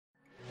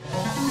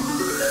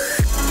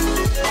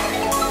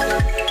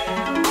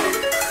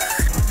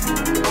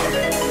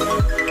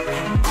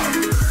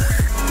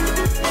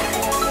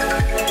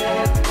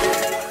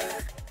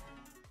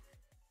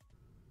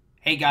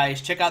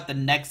guys, check out the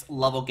next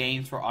level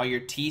games for all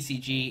your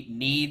TCG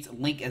needs.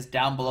 Link is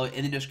down below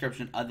in the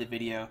description of the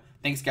video.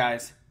 Thanks,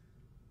 guys.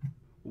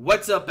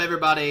 What's up,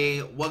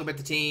 everybody? Welcome back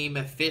to Team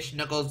Fish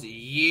Knuckles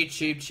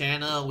YouTube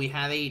channel. We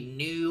have a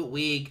new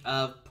week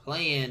of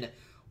playing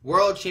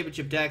World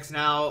Championship decks.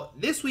 Now,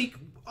 this week,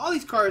 all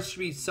these cards should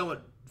be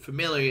somewhat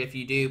familiar if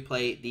you do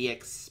play the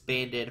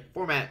expanded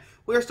format.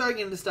 We are starting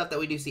into stuff that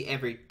we do see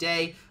every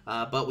day,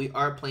 but we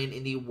are playing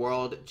in the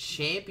World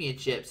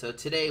Championship. So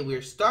today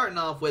we're starting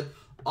off with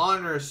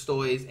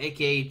HonorStoise,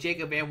 aka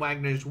Jacob Van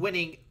Wagner's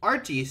winning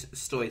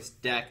HonorStoise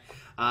deck.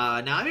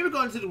 Now, I remember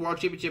going to the World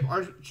Championship.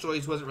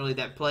 HonorStoise wasn't really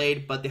that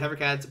played, but the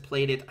Hovercats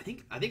played it. I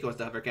think it was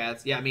the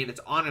Hovercats. Yeah, I mean, it's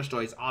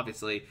HonorStoise,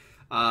 obviously.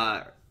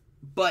 Yeah,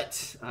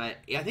 I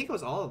think it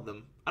was all of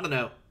them. I don't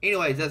know.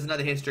 Anyways, that's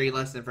another history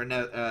lesson for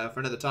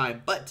another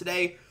time. But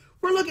today,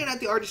 we're looking at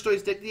the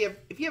HonorStoise deck.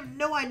 If you have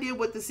no idea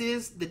what this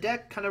is, the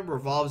deck kind of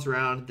revolves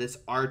around this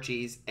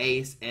Archie's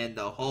Ace and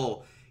the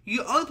Hole.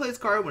 You only play this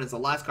card when it's the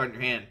last card in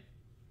your hand.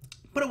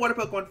 Put a water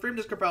Pokemon from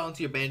this card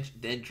onto your bench,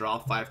 then draw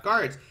 5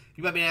 cards.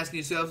 You might be asking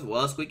yourselves,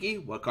 well, Squeaky,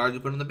 what cards do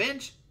you put on the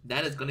bench?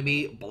 That is going to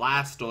be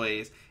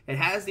Blastoise. It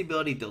has the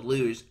ability to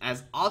lose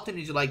as often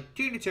as you like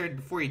during your turn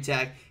before you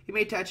attack. You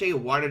may attach a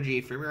Water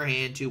G from your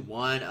hand to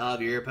one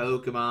of your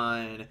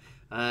Pokemon.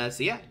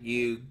 So yeah,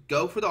 you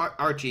go for the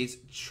Archies,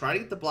 try to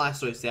get the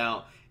Blastoise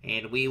out,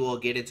 and we will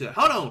get into it.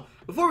 Hold on!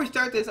 Before we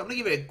start this, I'm going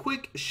to give it a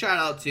quick shout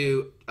out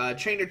to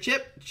Trainer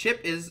Chip.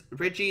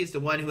 Richie is the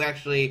one who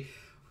actually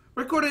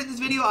recorded this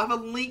video. I have a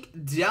link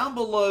down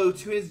below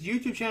to his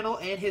YouTube channel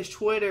and his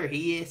Twitter.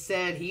 He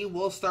said he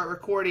will start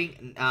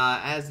recording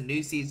as the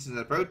new season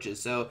approaches.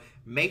 So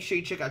make sure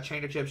you check out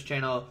Trainer Chip's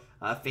channel.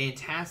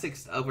 Fantastic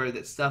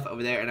stuff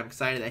over there, and I'm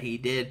excited that he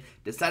did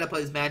decide to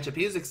play this matchup.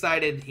 He was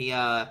excited.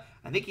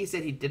 I think he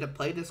said he didn't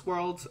play this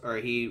world, or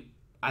I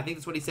think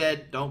that's what he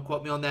said. Don't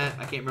quote me on that.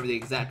 I can't remember the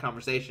exact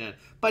conversation,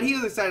 but he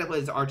was excited to play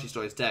this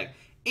HonorStoise deck.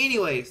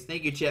 Anyways,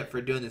 thank you, Chip, for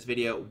doing this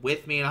video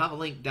with me, and I'll have a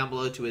link down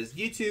below to his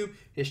YouTube,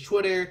 his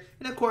Twitter,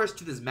 and of course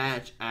to this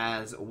match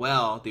as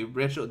well. The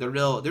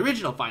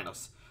original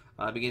finals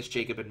against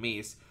Jacob and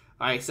Mies.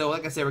 Alright, so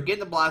like I said, we're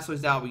getting the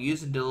Blastoise out. We're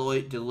using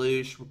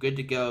Deluge. We're good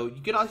to go.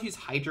 You can also use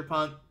Hydro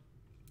Pump.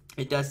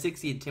 It does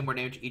 60 and 10 more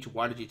damage to each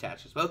Water G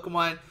attached to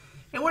Pokemon.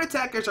 And what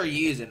attackers are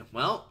you using?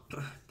 Well,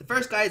 the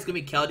first guy is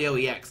going to be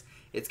Keldeo EX.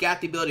 It's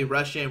got the ability to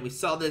rush in. We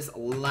saw this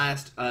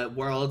last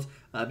World.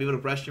 Be able to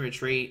rush and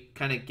retreat,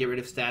 kind of get rid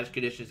of status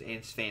conditions, and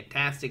it's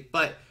fantastic.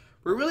 But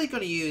we're really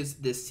going to use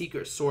this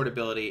Secret Sword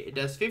ability. It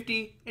does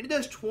 50, and it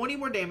does 20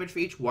 more damage for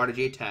each Water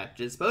G attached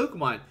to this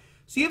Pokemon.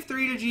 So you have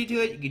 3 energy to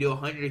it, you can do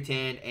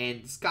 110,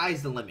 and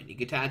sky's the limit. You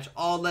can attach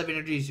all 11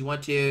 energies you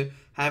want to,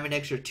 have an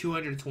extra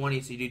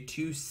 220, so you do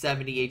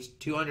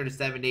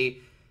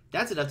 270.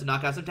 That's enough to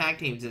knock out some tag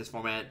teams in this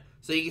format.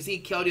 So you can see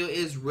Keldeo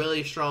is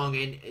really strong,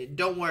 and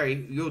don't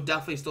worry, you'll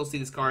definitely still see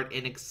this card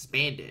in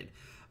Expanded.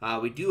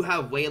 We do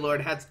have Wailord.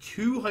 It has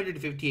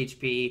 250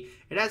 HP.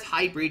 It has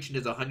High Breach and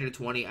does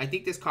 120. I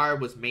think this card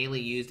was mainly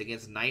used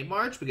against Night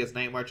March, because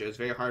Night March, it was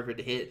very hard for it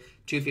to hit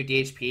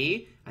 250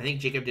 HP. I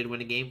think Jacob did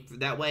win a game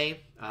that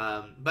way.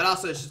 But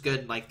also, it's just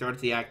good, like, throw it to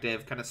the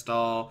active, kind of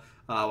stall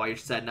while you're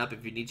setting up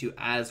if you need to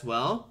as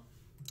well.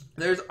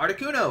 There's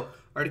Articuno.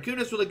 Articuno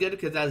is really good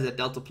because that is a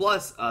Delta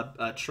Plus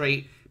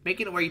trait,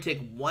 making it where you take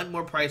one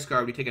more price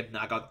card, you take a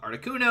knockout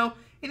Articuno,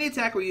 and the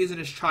attack we're using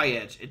is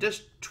Tri-Edge. It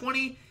does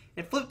 20,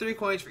 and flip 3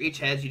 coins for each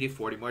head, you do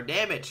 40 more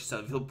damage. So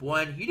if you flip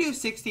 1, you do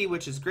 60,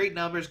 which is great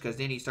numbers, because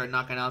then you start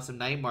knocking out some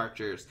Night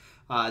Marchers.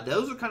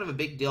 Those are kind of a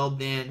big deal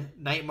then.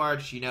 Night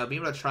March, being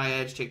able to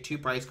Tri-Edge, take 2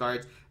 price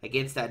cards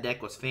against that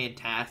deck was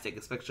fantastic,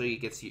 especially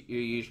against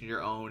you're using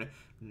your own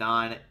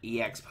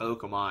non-EX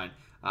Pokemon.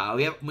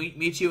 We have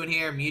Mewtwo in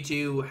here.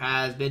 Mewtwo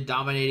has been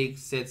dominating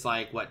since,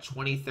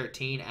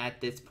 2013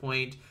 at this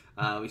point.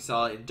 We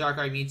saw it in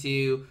Darkrai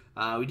Mewtwo.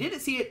 We didn't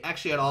see it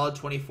actually at all in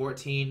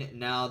 2014,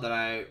 now that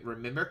I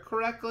remember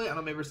correctly. I don't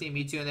remember seeing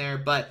Mewtwo in there,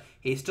 but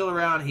he's still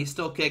around. He's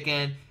still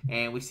kicking.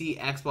 And we see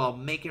X-Ball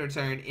making a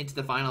return into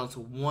the finals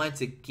once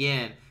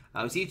again.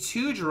 We see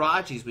 2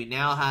 Jirachis. We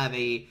now have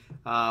a...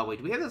 wait,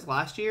 did we have this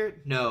last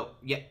year? No.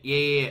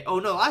 Yeah. Oh,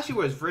 no. Last year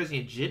was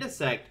Virizion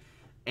Genesect.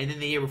 And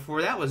then the year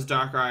before that was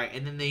Darkrai.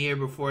 And then the year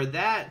before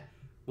that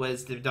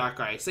was the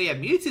Darkrai. So yeah,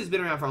 Mewtwo's been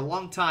around for a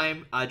long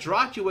time.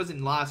 Jirachi was in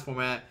the last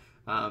format.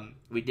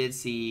 We did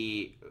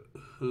see...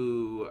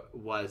 Who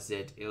was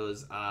it? It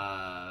was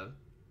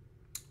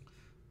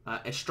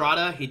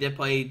Estrada. He did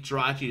play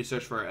Jirachi to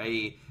search for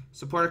a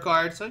supporter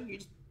card. So you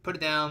just put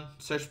it down,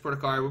 search supporter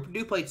card. We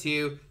do play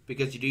 2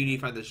 because you do need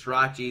to find the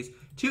Jirachis.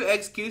 2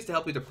 Executes to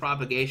help with the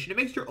propagation. It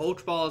makes your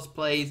Ultra Balls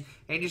plays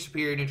and your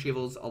superior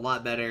retrievals a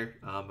lot better.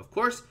 Of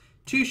course,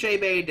 2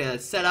 Shaybe to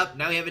set up.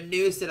 Now we have a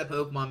new setup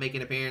Pokemon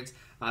making an appearance.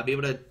 Be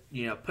able to,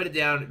 put it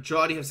down,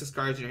 draw to have 6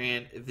 cards in your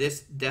hand.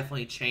 This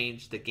definitely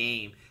changed the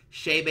game.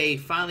 Shaybe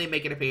finally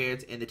making an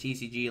appearance in the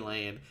TCG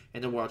land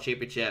in the World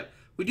Championship.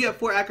 We do have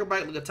 4 Acrobyte.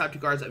 Look at the top 2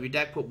 cards of your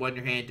deck. Put 1 in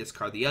your hand,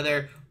 discard the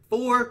other.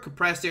 4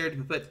 Compressor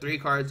to put 3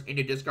 cards in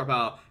your discard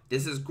pile.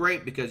 This is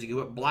great because you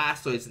can put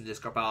Blastoise in the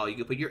discard pile. You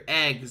can put your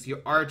eggs, your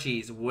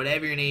Archies,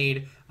 whatever you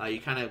need. You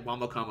kind of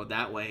wombo combo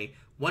that way.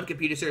 1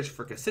 Computer Search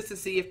for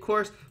consistency, of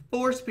course.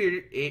 4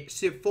 Superior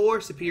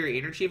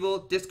Energy Level.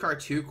 Discard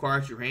 2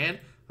 cards your hand.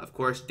 Of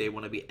course, they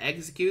want to be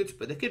executes,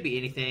 but they could be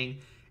anything.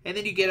 And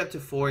then you get up to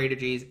 4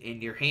 energies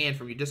in your hand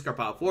from your discard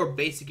pile. 4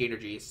 basic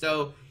energies.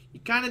 So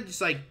you kind of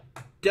just like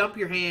dump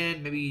your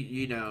hand. Maybe,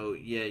 you know,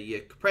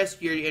 you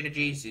compress your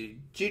energies, you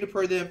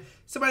Juniper them.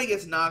 Somebody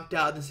gets knocked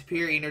out. The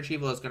Superior Energy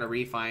Level is going to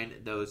refine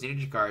those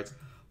energy cards.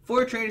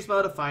 4 Trainer's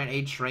Mode to find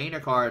a trainer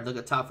card. Look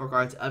at the top 4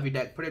 cards of your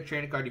deck. Put a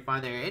trainer card you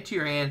find there into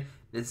your hand.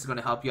 This is going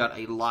to help you out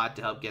a lot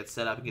to help get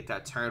set up and get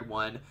that turn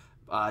 1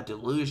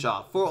 deluge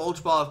off. 4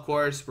 Ultra Ball, of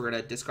course. We're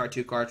going to discard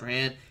 2 cards per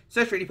hand.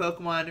 Search for any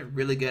Pokemon,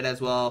 really good as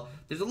well.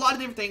 There's a lot of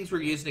different things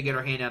we're using to get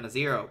our hand down to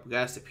 0. We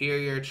got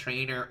Superior,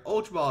 Trainer,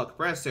 Ultra Ball,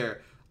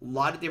 Compressor. A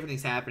lot of different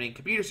things happening.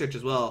 Computer Search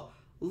as well.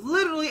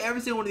 Literally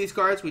every single one of these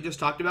cards we just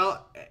talked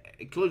about,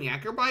 including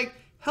Accurate Bike,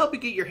 help you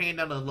get your hand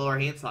down to a lower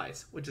hand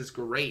size, which is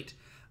great.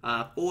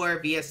 4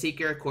 VS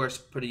Seeker, of course,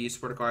 put a use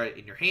supporter card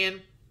in your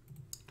hand.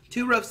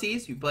 2 Rough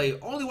Seas, you play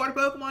only water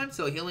Pokemon,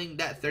 so healing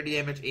that 30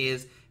 damage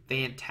is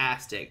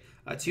fantastic.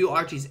 2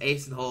 Archie's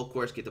Ace in the hole, of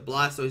course, get the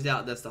Blastoise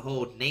out. That's the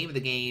whole name of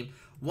the game.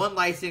 1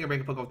 Lightning, bring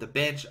a Pokemon off the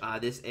bench.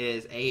 This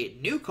is a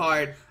new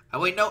card.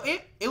 Wait, no,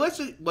 it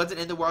wasn't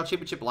in the World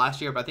Championship last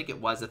year, but I think it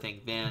was a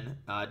thing then.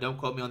 Don't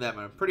quote me on that,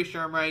 but I'm pretty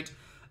sure I'm right.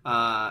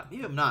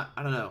 Maybe I'm not.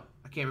 I don't know.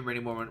 I can't remember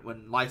anymore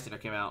when Lightning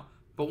came out.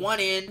 But 1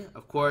 in,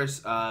 of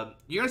course,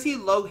 you're going to see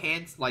low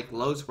hands, like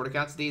low support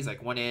counts of these,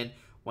 like 1 in,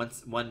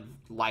 1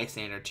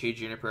 Lysander, 2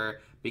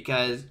 Juniper,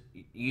 because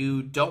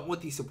you don't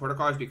want these supporter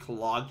cards to be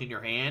clogged in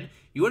your hand.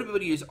 You want to be able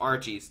to use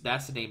Archies.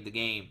 That's the name of the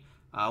game.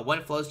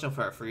 1 Flowstone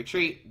for a free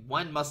treat,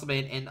 1 Muscle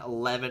Man, and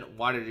 11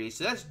 Water Trees.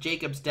 So that's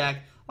Jacob's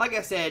deck. Like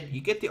I said,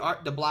 you get the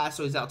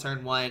Blastoise out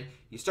turn 1,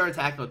 you start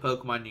attacking with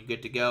Pokemon, and you're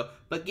good to go.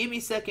 But give me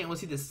a second, we'll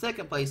see the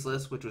second place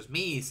list, which was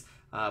Me's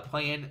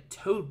playing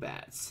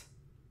ToadBats.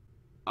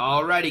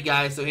 Alrighty,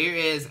 guys, so here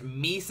is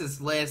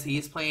Meese's list.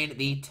 He's playing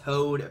the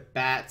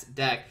ToadBats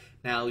deck.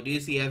 Now, we do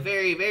see a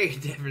very, very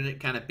different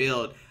kind of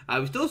build.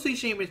 We still see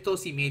Shaman, still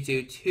see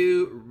Mewtwo.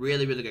 2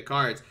 really, really good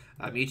cards.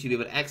 Mewtwo be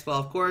able to X-Ball,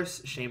 of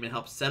course. Shaman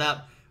helps set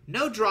up.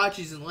 No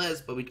Drachis in the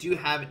list, but we do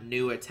have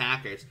new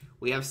attackers.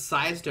 We have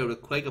Sizetoad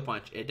with Quake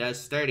Punch. It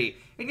does 30.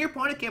 And your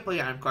opponent can't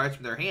play item cards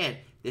from their hand.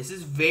 This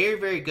is very,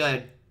 very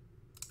good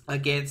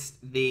against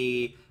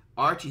the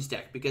Archie's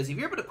deck. Because if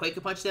you're able to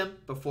Quake Punch them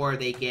before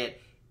they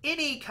get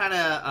any kind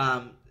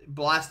of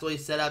Blastoise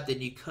setup,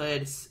 then you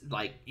could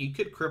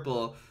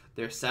cripple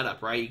their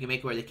setup, right? You can make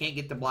it where they can't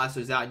get the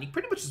Blastoise out, and you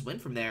pretty much just win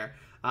from there.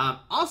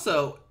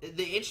 Also,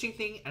 the interesting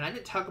thing, and I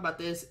didn't talk about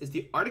this, is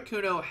the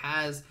Articuno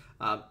has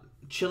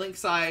Chilling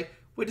Side,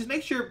 which just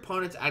makes your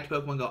opponent's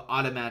active Pokemon go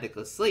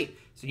automatically asleep.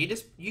 So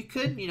you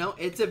could,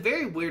 it's a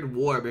very weird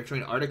war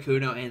between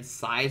Articuno and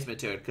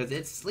Seismitoad, because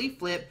it's Sleep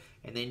Flip,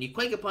 and then you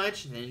Quake a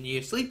Punch, and then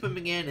you sleep him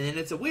again, and then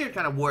it's a weird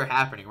kind of war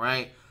happening,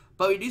 right?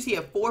 But we do see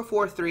a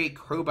 4-4-3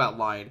 Crobat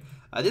line.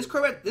 This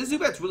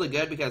Zubat's really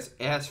good because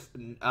it has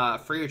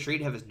free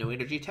retreat, have his no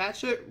energy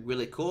attached to it.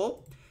 Really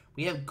cool.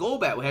 We have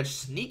Golbat, which has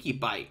Sneaky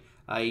Bite.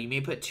 You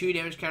may put 2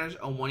 damage counters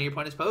on one of your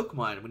opponent's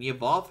Pokemon when you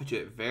evolve into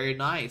it. Very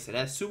nice. It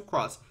has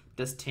Supercross,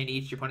 does 10 to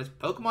each your opponent's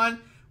Pokemon.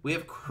 We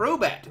have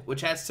Crobat,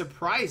 which has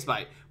Surprise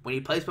Bite. When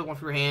you place Pokemon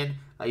from your hand,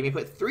 you may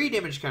put 3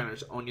 damage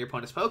counters on your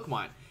opponent's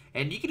Pokemon.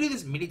 And you can do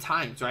this many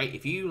times, right?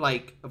 If you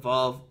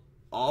evolve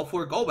all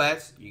 4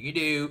 Golbats, you can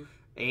do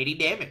 80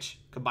 damage.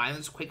 Combine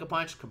this with Quake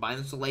Punch, combine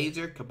this with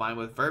Laser, combine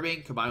with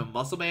Verbing, combine with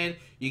Muscle Man.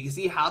 You can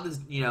see how this,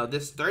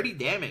 this 30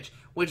 damage,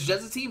 which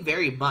doesn't seem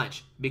very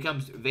much,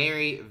 becomes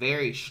very,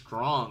 very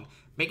strong,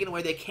 making it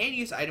where they can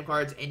use item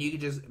cards and you can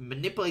just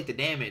manipulate the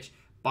damage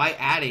by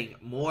adding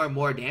more and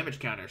more damage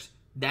counters.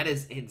 That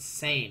is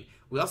insane.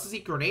 We also see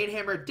Grenade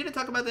Hammer. Didn't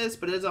talk about this,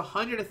 but it is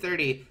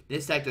 130.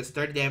 This deck does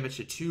 30 damage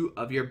to 2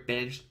 of your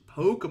benched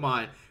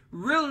Pokemon.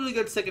 Really, really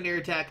good secondary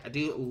attack. I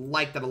do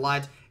like that a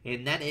lot.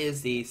 And that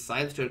is the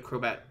Sizetoad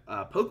Crobat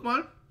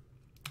Pokemon.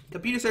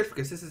 Computer Search for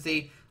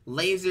consistency.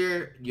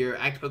 Laser, your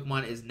active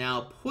Pokemon is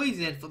now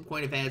poisoned. Flip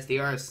coin of heads, they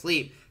are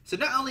asleep. So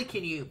not only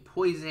can you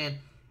poison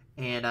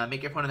and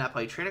make your opponent not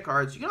play trainer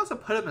cards, you can also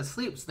put them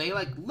asleep so they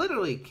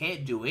literally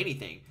can't do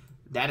anything.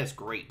 That is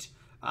great.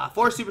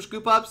 4 Super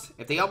Scoop Ups.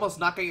 If they almost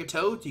knock out your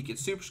Toads, you can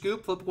Super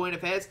Scoop, flip a coin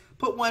of heads,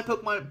 put 1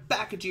 Pokemon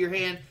back into your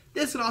hand.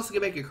 This can also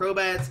get back your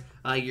Crobats,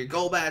 your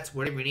Golbats,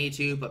 whatever you need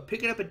to, but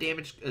picking up a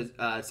damage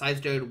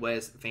Sizetoad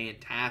was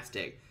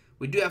fantastic.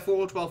 We do have 4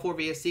 Ultra Ball, 4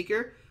 VS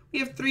Seeker. We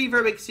have 3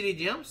 Verbic City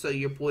Gems, so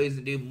you're poised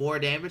to do more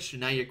damage, so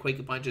now your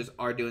Quake Punches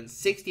are doing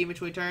 60 in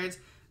between turns.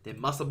 Then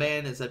Muscle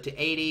Band is up to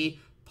 80,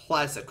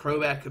 plus a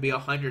Crobat could be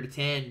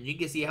 110. You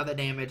can see how that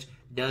damage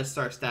does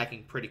start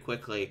stacking pretty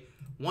quickly.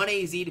 1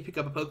 AZ to pick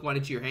up a Pokemon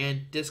into your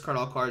hand, discard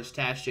all cards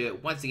attached to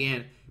it. Once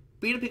again,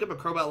 being able to pick up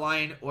a Crobat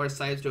line or a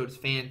Sizetoad is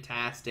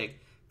fantastic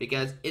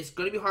because it's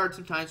going to be hard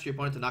sometimes for your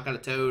opponent to knock out a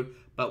Toad,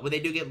 but when they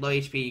do get low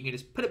HP, you can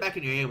just put it back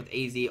in your hand with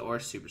AZ or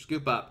Super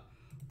Scoop Up.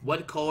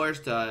 1 colors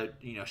to,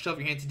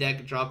 shuffle your hand to deck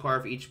and draw a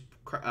card for each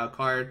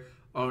card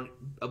on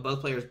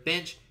both players'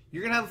 bench.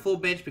 You're going to have a full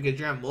bench because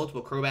you're going to have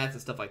multiple ToadBats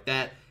and stuff like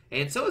that.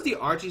 And so is the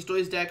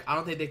HonorStoise deck. I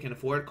don't think they can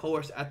afford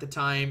colors at the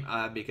time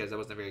because that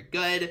wasn't very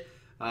good.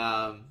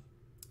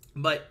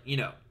 But,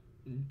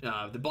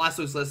 the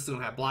Blastoise list is going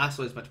to have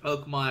Blastoise, a bunch of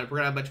Pokemon. If we're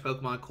going to have a bunch of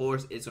Pokemon, of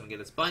course, it's going to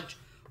get us bunch.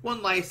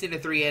 1 Lysine, a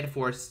 3-Ed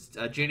for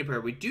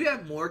Juniper. We do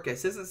have more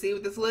consistency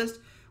with this list,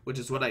 which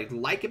is what I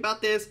like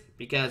about this,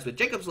 because with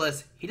Jacob's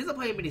list, he doesn't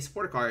play many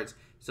support cards.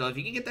 So if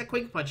you can get that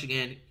Quick Punch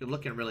again, you're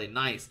looking really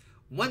nice.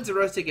 1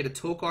 Zoroark, get a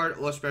tool card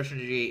or special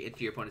energy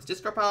into your opponent's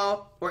discard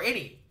pile, or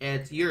any.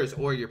 And it's yours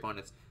or your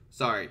opponent's.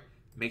 Sorry.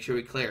 Make sure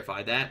we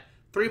clarify that.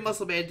 3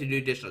 Muscle Band to do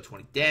additional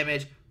 20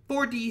 damage.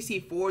 4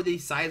 DC for the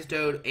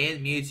Toad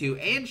and Mewtwo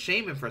and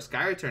Shaman for a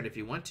Sky Return if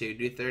you want to.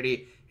 Do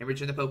 30 and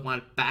return the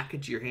Pokemon back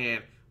into your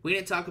hand. We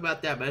didn't talk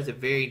about that, but it's a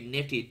very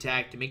nifty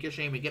attack to make your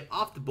Shaman get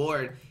off the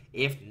board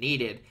if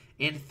needed.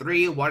 And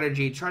 3 Water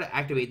G, try to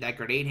activate that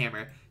Grenade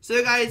Hammer.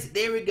 So guys,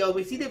 there we go.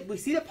 We see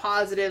the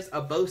positives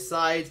of both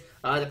sides.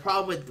 The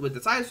problem with the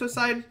Toad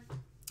side,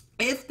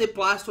 if the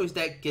Blastoise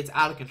deck gets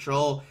out of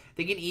control,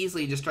 they can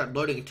easily just start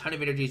loading a ton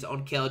of energies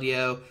on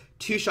Keldeo,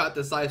 2-shot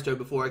the Toad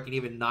before it can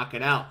even knock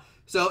it out.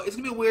 So it's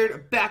going to be a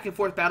weird back and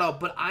forth battle,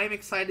 but I'm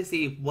excited to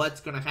see what's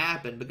going to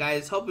happen. But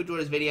guys, hope you enjoyed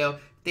this video.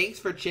 Thanks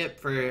for Chip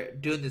for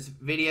doing this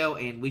video,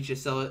 and we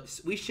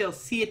shall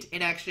see it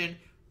in action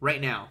right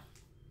now.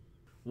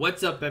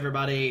 What's up,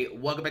 everybody?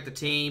 Welcome back to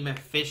Team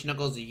Fish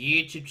Knuckles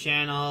YouTube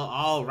channel.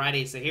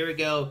 Alrighty, so here we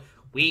go.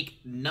 Week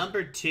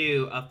number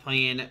 2 of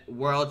playing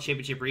World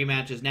Championship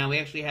rematches. Now we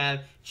actually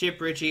have Chip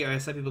Richie, or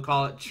as some people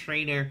call it,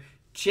 Trainer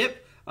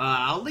Chip.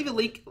 I'll leave a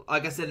link,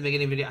 like I said in the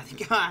beginning of the video.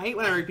 I hate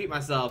when I repeat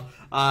myself.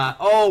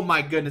 Oh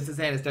my goodness, this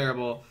hand is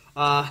terrible.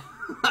 Oh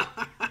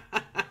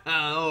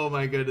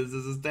my goodness,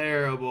 this is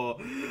terrible.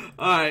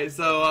 Alright,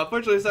 so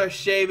unfortunately, start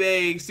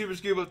shaving. Super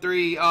Scoop up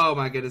 3. Oh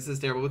my goodness, this is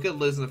terrible. We could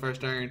lose in the first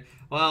turn.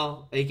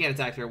 Well, you can't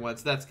attack turn 1,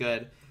 so that's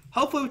good.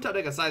 Hopefully, we try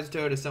to take a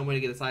Toad or some way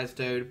to get a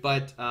Toad.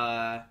 But,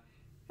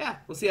 yeah,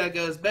 we'll see how it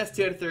goes. Best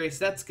 2 out of 3,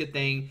 so that's a good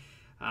thing.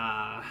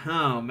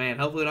 Oh man,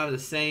 hopefully we don't have the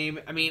same.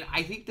 I mean,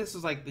 I think this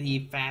was like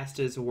the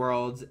fastest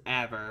Worlds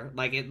ever.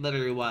 Like, it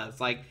literally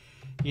was. Like,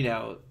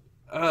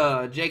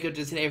 Jacob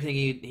just hit everything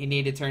he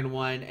needed turn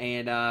 1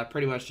 and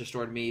pretty much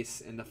destroyed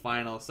Mies in the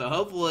final. So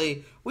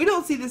hopefully we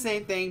don't see the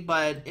same thing,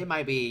 but it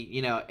might be,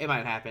 it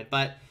might happen.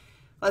 But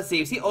let's see.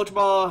 We see Ultra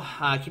Ball.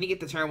 Can he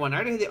get the turn 1? I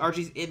already have the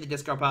Archie's in the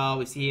discard pile.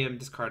 We see him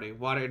discarding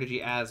Water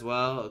Energy as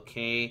well.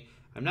 Okay.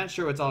 I'm not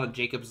sure what's all on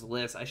Jacob's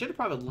list. I should have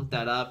probably looked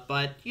that up,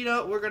 but,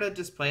 we're going to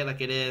just play it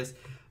like it is.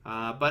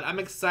 But I'm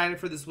excited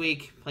for this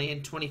week,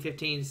 playing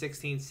 2015,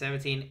 16,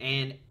 17,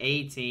 and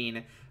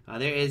 18.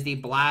 There is the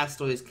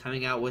Blastoise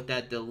coming out with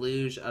that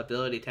Deluge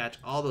ability. Attach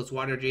all those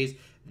Water Gs.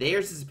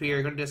 There's the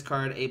superior. Going to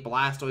discard a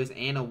Blastoise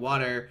and a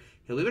Water.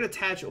 He'll even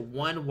attach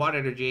 1 Water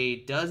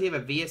Energy. Does he have a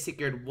VS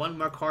Secured 1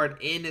 more card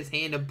in his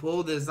hand to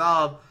pull this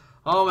off?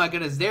 Oh my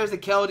goodness. There's the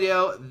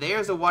Keldeo.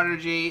 There's the Water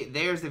G.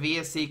 There's the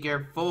VS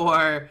Seeker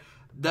for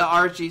the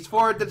Archies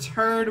for the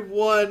turn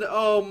 1.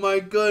 Oh my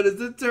goodness,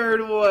 the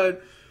turn 1.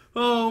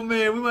 Oh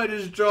man, we might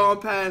just draw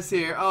and pass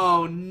here.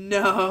 Oh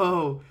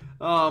no.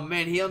 Oh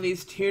man, he only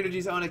needs 2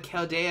 energies on a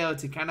Keldeo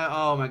to kind of,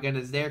 oh my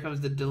goodness, there comes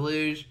the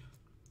Deluge.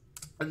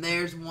 And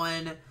there's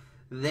 1,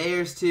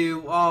 there's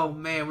 2. Oh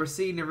man, we're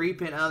seeing the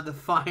reprint of the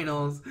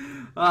finals.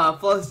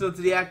 Plus to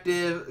the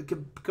active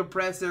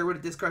compressor with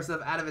a discard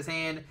stuff out of his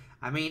hand.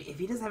 I mean, if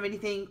he doesn't have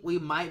anything, we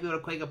might be able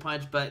to Quake a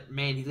Punch, but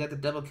man, he's got the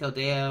double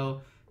Keldeo.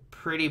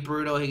 Pretty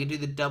brutal. He can do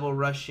the double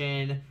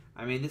Russian.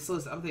 I mean, this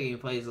list, I'm thinking he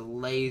plays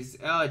Laser.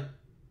 Oh,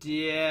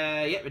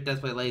 yeah. Yep, it does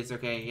play Laser.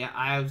 Okay, yeah.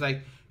 I was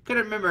like,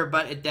 couldn't remember,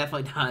 but it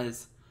definitely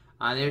does.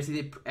 There's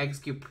the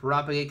XQ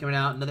Propagate coming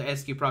out. Another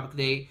SQ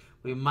Propagate.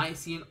 We might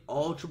see an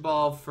Ultra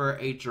Ball for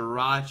a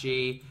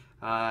Jirachi.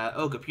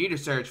 Computer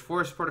Search.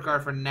 Force Porter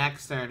card for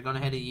next turn. Going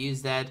ahead and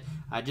use that.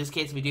 Just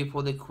in case we do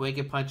pull the Quick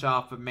and Punch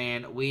off. But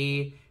man,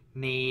 we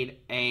need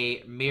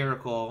a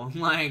miracle.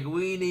 Like,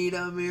 we need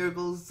a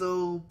miracle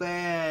so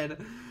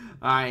bad.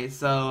 Alright,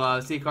 so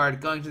C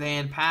card going to the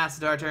hand, pass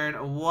to our turn.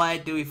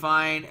 What do we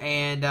find?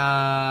 And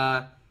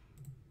yeah,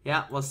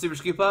 we'll Super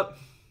Scoop up.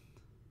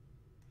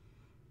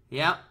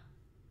 Yeah.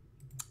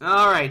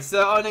 Alright,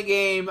 so on the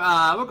game,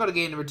 we'll go to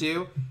game number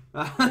 2.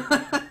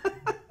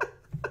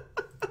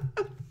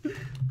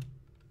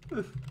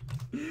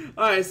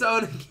 Alright, so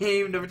on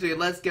game number 2,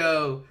 let's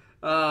go.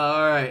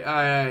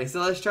 Alright,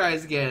 so let's try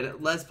this again.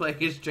 Let's play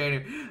against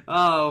Trainer.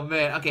 Oh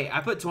man, okay, I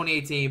put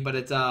 2018, but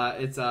it's not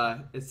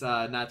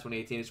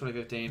 2018, it's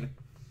 2015.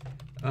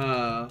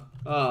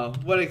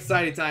 What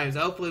exciting times.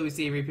 Hopefully we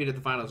see a repeat of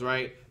the finals,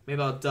 right?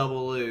 Maybe I'll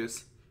double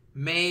lose.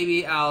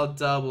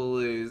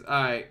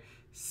 Alright,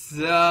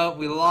 so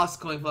we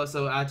lost coin flip,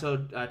 so I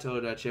told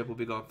Chip will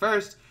be going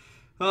first.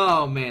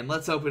 Oh man,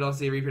 let's hope we don't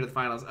see a repeat of the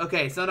finals.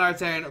 Okay, so on our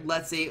turn,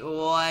 let's see,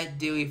 what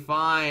do we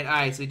find?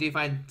 Alright, so we do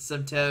find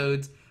some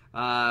Toads.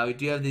 We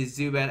do have the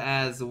Zubat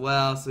as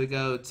well, so we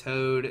go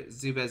Toad,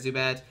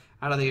 Zubat.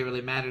 I don't think it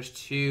really matters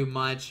too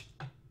much.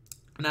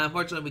 Now,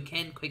 unfortunately, we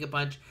can't Quick a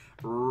Punch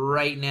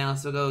right now,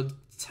 so we'll go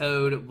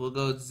Toad, we'll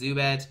go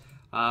Zubat,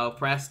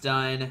 press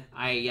done.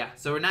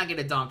 So we're not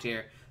getting donked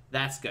here.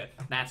 That's good.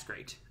 That's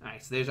great.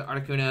 Alright, so there's an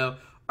Articuno.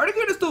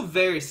 Articuno's still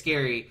very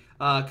scary,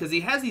 because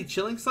he has the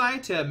Chilling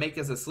Side to make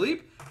us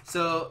asleep,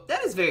 so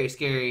that is very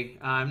scary.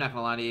 I'm not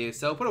gonna lie to you.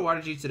 So put a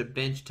Water Juice to the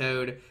bench,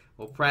 Toad.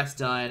 We'll press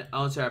done.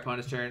 On to our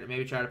opponent's turn.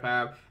 Maybe try to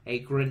power up a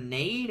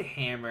Grenade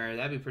Hammer.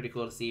 That'd be pretty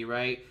cool to see,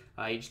 right?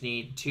 You just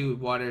need 2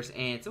 waters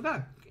and some kind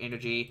of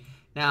energy.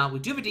 Now, we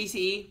do have a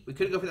DCE. We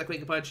could go for that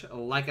Quick Punch,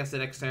 like I said,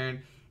 next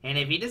turn. And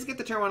if he doesn't get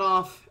the turn 1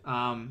 off,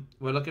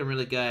 we're looking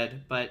really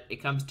good. But it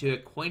comes to a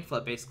coin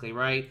flip, basically,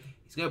 right?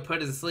 He's going to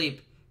put us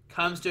asleep.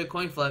 Comes to a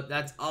coin flip.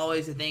 That's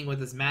always the thing with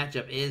this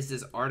matchup, is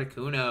this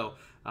Articuno.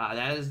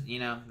 That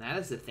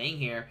is the thing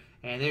here.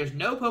 And there's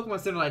no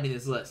Pokemon Center Light in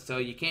this list, so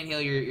you can't heal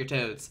your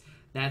Toads.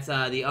 That's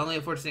the only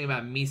unfortunate thing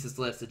about Misa's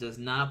list. It does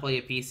not play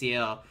a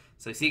PCL.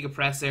 So we see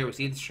Compressor, we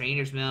see the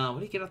Trainer's Mail. What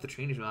do you get off the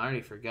Trainer's Mail? I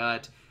already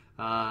forgot.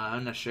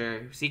 I'm not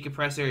sure. We see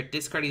Compressor,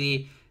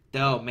 discarding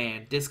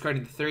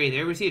discarding the 3.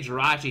 There we see a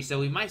Jirachi, so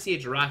we might see a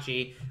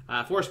Jirachi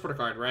for a Supporter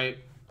card, right?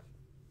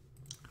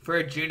 For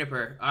a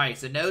Juniper. Alright,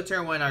 so no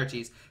turn 1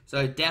 Archies. So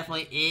it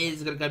definitely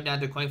is going to come down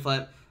to a coin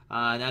flip.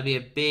 That'll be a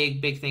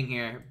big thing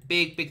here.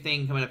 Big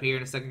thing coming up here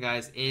in a second,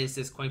 guys, is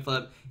this coin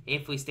flip.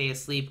 If we stay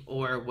asleep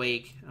or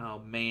awake. Oh,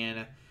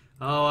 man.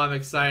 Oh, I'm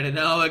excited.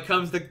 Oh, it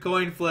comes to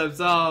coin flips.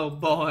 Oh,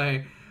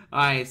 boy.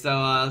 Alright, so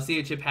let's see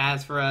what Chip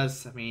has for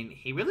us. I mean,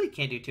 he really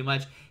can't do too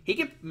much. He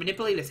can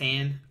manipulate his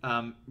hand,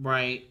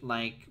 right,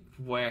 like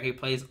where he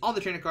plays all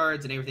the trainer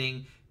cards and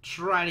everything,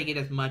 trying to get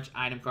as much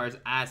item cards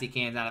as he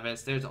can out of it.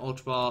 So there's an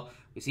Ultra Ball.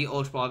 We see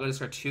Ultra Ball. Go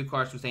discard 2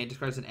 cards from saying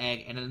discards an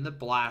egg, and then the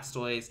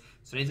Blastoise.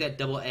 So he's got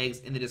double eggs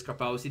in the discard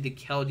pile. We see the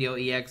Keldeo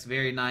EX,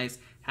 very nice.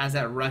 Has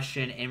that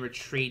Russian and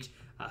retreat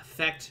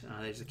effect.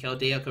 There's a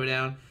Keldeo coming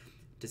down.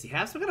 Does he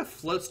have some kind of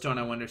float stone,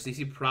 I wonder? So you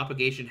see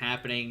propagation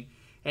happening.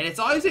 And it's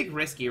always like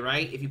risky,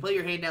 right? If you play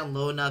your hand down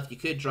low enough, you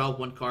could draw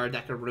 1 card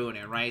that could ruin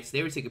it, right? So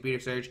they would say Computer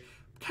Search.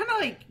 Kind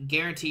of like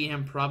guarantee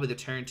him probably the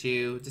turn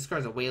 2.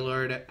 Discards a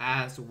Wailord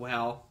as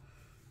well.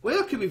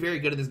 Wailord could be very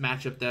good in this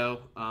matchup,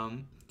 though.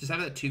 Just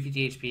having that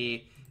 250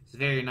 HP is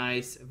very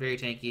nice, very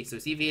tanky. So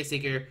see VS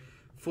Seeker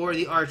for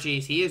the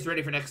Archies. He is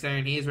ready for next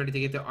turn. He is ready to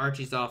get the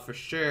Archies off for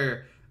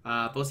sure.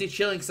 But we'll see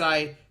Chilling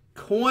Side.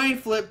 Coin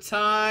flip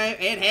time,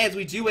 and heads,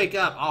 we do wake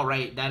up. All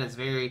right, that is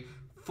very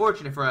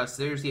fortunate for us.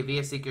 There's the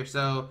VS Seeker.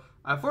 So,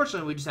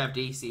 unfortunately, we just have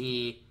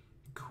DCE,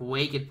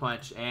 Quake and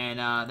Punch, and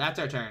that's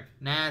our turn.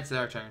 That's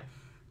our turn.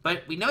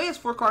 But we know he has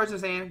 4 cards in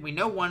his hand. We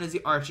know 1 is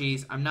the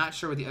Archies. I'm not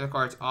sure what the other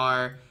cards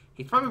are.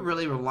 He's probably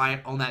really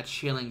reliant on that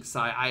Chilling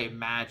Side, I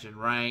imagine,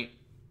 right?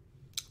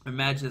 I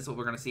imagine that's what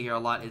we're going to see here a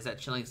lot, is that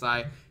Chilling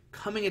Side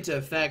coming into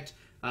effect.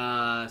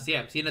 So,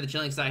 yeah, see another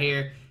Chilling Side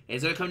here.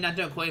 It's going to come down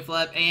to a coin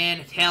flip,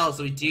 and tails,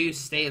 so we do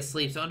stay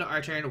asleep. So, onto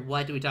our turn.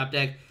 What do we top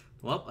deck?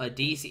 Well, a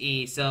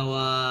DCE. So,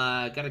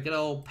 got a good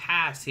old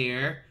pass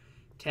here.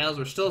 Tails,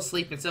 we're still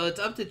sleeping. So, it's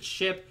up to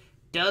Chip.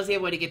 Does he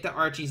have a way to get the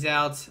Archies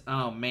out?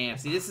 Oh, man.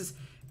 See, this is...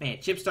 Man,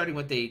 Chip starting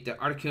with the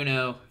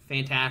Articuno.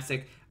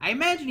 Fantastic. I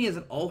imagine he has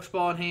an Ultra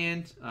Ball in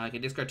hand.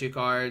 Can discard 2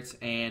 cards.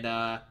 And,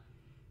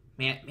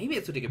 man, maybe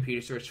that's what the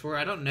Computer Search for.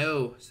 I don't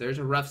know. So, there's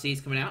a Rough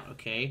Seas coming out.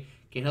 Okay.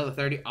 Can heal the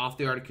 30 off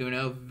the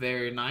Articuno.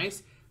 Very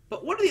nice.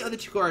 But what are the other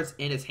 2 cards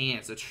in his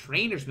hand? So,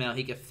 Trainer's Mail.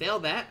 He could fail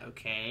that.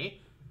 Okay.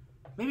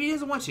 Maybe he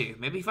doesn't want to.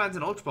 Maybe he finds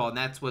an Ultra Ball, and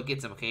that's what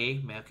gets him.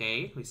 Okay.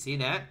 Okay. We see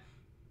that.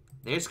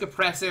 There's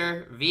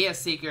Compressor. VS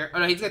Seeker. Oh,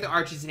 no. He's got the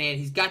Archies in hand.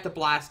 He's got the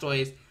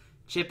Blastoise.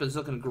 Chip is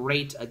looking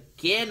great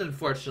again,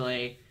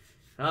 unfortunately.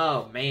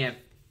 Oh, man.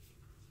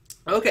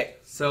 Okay.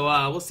 So,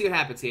 we'll see what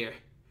happens here.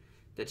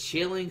 The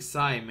Chilling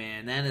Side,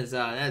 man. That is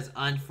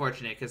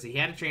unfortunate, because he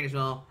had a Trainer's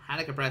Mail, had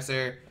a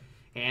Compressor.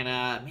 And,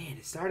 man,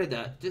 it started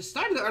the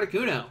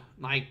Articuno.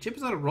 Like, Chip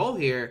is on a roll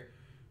here.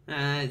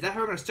 Is that how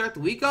we're going to start the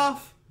week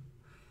off?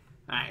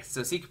 Alright,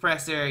 so see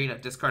Compressor,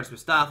 discard some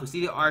stuff. We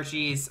see the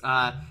Archies.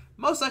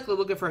 Most likely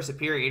looking for a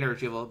Superior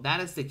Energy Retrieval. That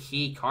is the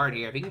key card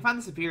here. If he can find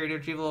the Superior Energy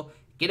Retrieval,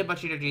 get a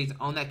bunch of energies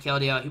on that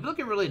Keldeo, he'll be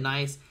looking really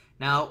nice.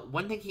 Now,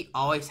 one thing he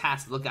always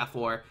has to look out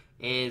for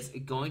is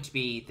going to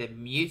be the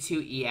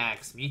Mewtwo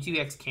EX. Mewtwo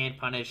EX can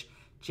punish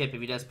Chip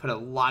if he does put a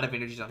lot of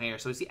energies on here.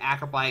 So we see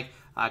Acrobike.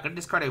 Gonna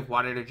discard a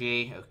Water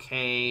Energy.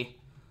 Okay.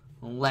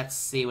 Let's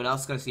see. What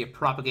else? Gonna see a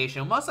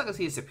Propagation. Most likely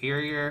see a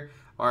Superior.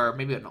 Or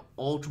maybe an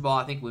Ultra Ball.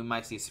 I think we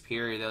might see a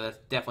Superior, though. That's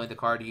definitely the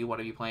card you want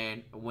to be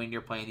playing when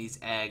you're playing these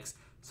eggs.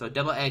 So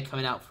double egg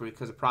coming out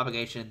because of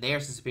Propagation.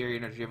 There's the Superior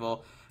Energy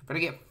Retrieval. Gonna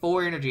get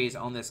 4 energies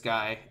on this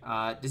guy.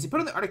 Does he put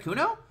on the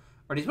Articuno?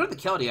 Or does he put on the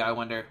Keldeo, I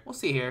wonder? We'll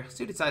see here.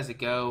 See who decides to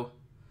go.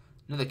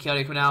 Another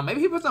Keldeo coming out.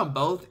 Maybe he puts on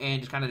both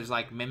and just kind of just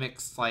like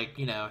mimics, like,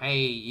 hey,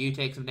 you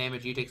take some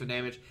damage, you take some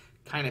damage,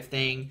 kind of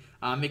thing.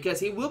 Because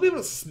he will be able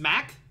to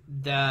smack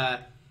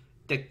the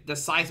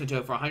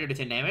Seismitoad for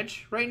 110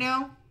 damage right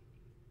now.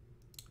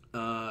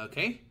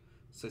 Okay.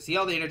 So see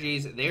all the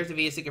energies. There's the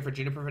VS Seeker for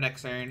Juniper for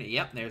next turn.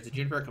 Yep, there's the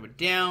Juniper coming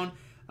down.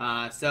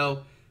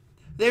 So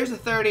there's a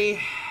 30.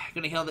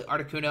 Gonna heal the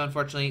Articuno,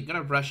 unfortunately.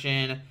 Gonna rush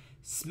in.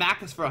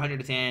 smack us for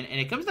 110, and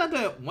it comes down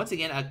to, once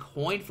again, a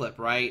coin flip,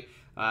 right?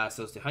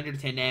 So it's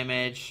 110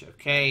 damage.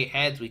 Okay,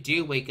 heads, we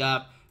do wake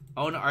up.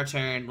 On our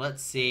turn,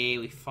 let's see,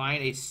 we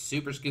find a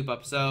super scoop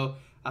up. So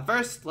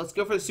first, let's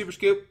go for the super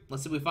scoop.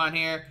 Let's see what we find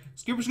here.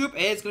 Super scoop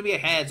is going to be a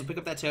heads. We'll pick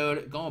up that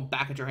Toad, going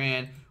back into our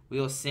hand. We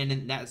will send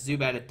in that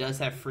Zubat. It does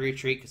have free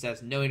retreat because it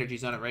has no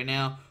energies on it right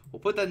now. We'll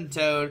put that in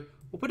Toad.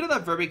 We'll put in the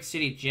Verbeek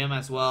City Gym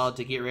as well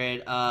to get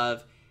rid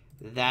of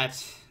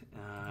that.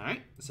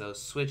 Alright, so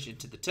switch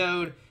into the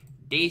Toad.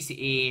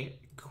 DCE,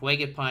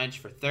 Quake Punch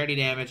for 30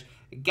 damage.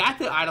 Got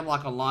the item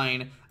lock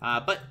online,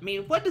 but, I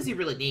mean, what does he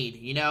really need?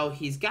 You know,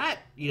 he's got,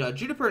 you know,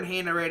 Juniper in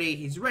hand already.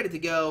 He's ready to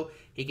go.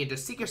 He can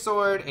just Seeker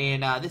Sword,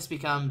 and this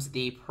becomes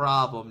the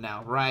problem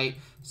now, right?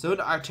 So,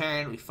 into our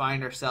turn, we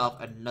find ourselves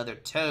another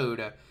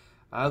Toad.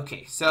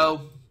 Okay,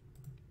 so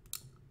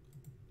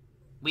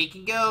we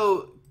can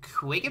go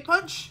Quake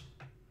Punch,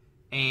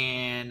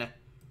 and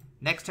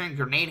next turn,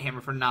 Grenade Hammer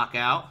for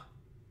knockout,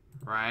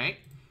 right?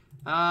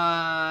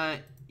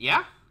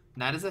 Yeah,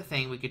 that is a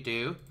thing we could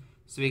do.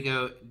 So we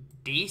go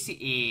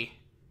DCE,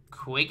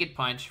 Quake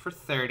Punch for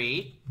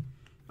 30.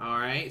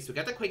 Alright, so we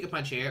got the Quake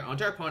Punch here.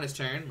 Onto our opponent's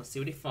turn. Let's see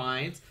what he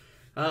finds.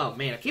 Oh,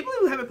 man, I can't believe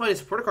we haven't played a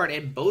supporter card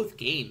in both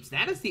games.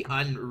 That's the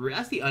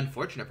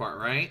unfortunate part,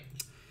 right?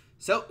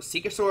 So,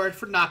 Seeker Sword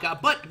for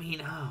knockout. But, I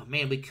mean, oh,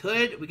 man, we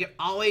could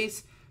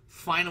always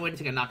find a way to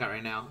take a knockout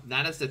right now.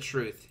 That is the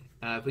truth.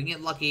 If we can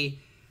get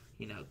lucky,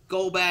 you know,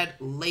 Golbat,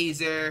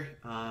 Laser,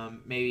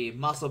 maybe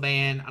Muscle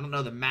Band. I don't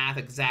know the math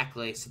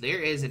exactly. So there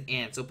is an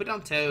end. So put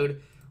down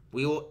Toad.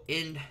 We will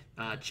end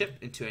Chip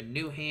into a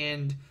new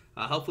hand.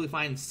 Hopefully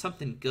find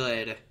something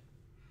good.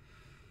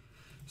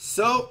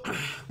 So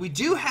we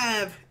do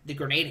have the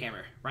Grenade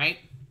Hammer, right?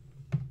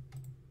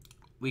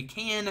 We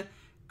can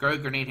go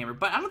Grenade Hammer,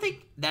 but I don't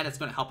think that is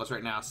going to help us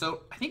right now.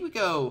 So I think we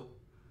go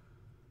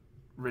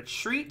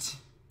Retreat,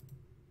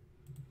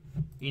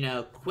 you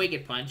know,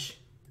 Quake Punch,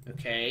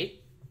 okay.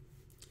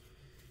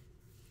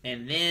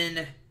 And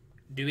then,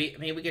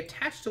 we get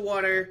attach to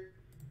water,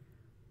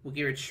 we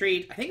can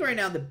retreat. I think right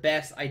now the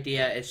best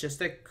idea is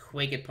just a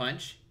Quake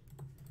Punch.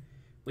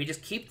 We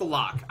just keep the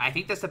lock. I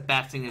think that's the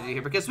best thing to do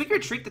here, because we can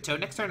retreat the Toad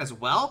next turn as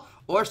well,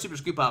 or Super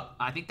Scoop Up.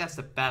 I think that's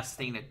the best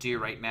thing to do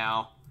right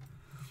now.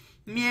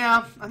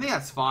 Yeah, I think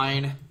that's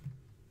fine.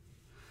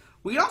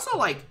 We can also,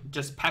 like,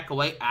 just peck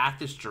away at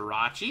this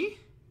Jirachi.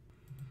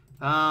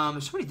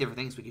 There's so many different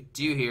things we could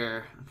do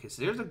here. Okay,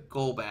 so there's a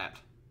Golbat.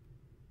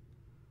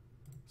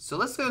 So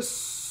let's go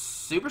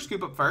Super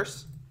Scoop Up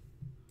first.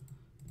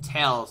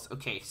 Tails.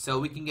 Okay, so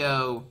we can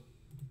go...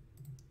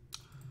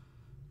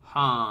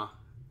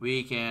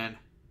 We can...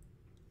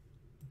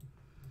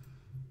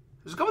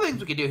 There's a couple things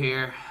we can do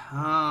here.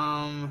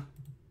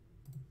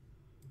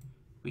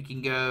 We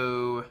can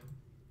go...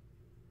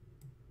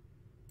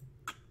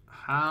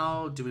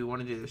 How do we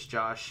want to do this,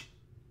 Josh?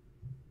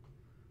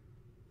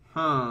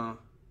 I'm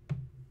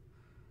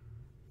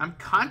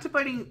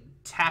contemplating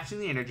attaching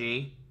the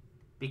energy,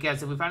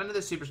 because if we find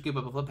another Super Scoop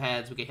Up of Flip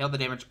Heads, we can heal the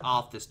damage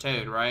off this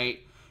Toad, right?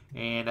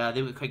 And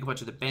then we Quake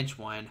Punch of the bench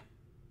one.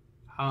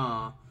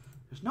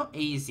 There's no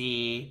AZ.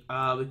 We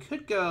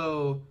could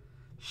go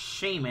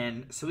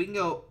Shaman. So we can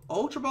go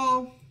Ultra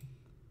Ball,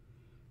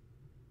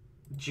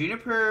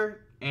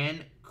 Juniper,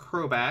 and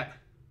Crobat.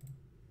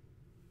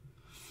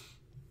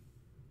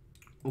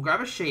 We'll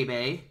grab a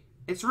Shebe.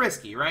 It's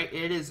risky, right?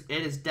 It is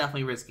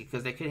definitely risky,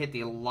 because they could hit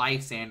the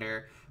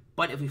Lysander.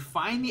 But if we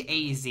find the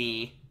AZ,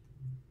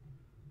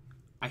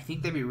 I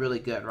think that'd be really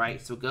good,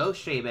 right? So go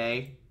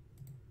Shebe.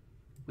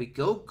 We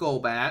go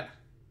Golbat.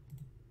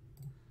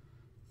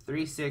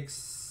 3, 6,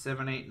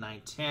 7, 8,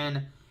 9,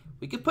 10.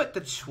 We could put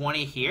the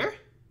 20 here.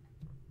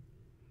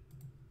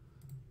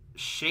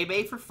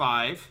 Shebe for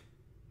 5.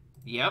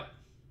 Yep.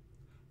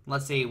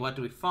 Let's see, what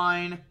do we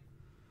find?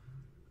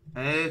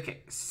 Okay,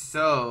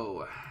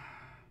 so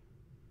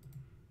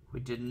we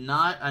did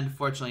not,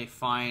 unfortunately,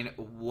 find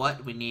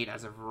what we need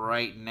as of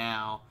right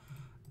now.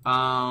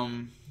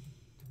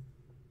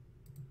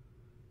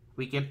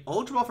 We can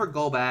Ultra Ball for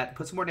Golbat,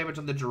 put some more damage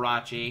on the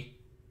Jirachi.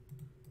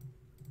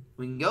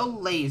 We can go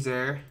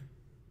Laser.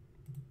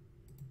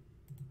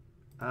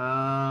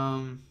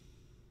 3,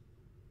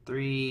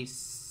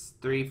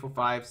 4,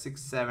 5,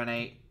 6, 7,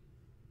 8.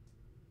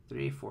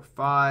 3, 4,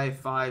 5,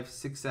 5,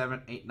 6,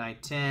 7, 8, 9,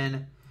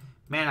 10.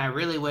 Man, I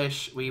really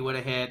wish we would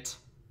have hit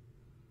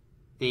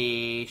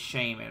the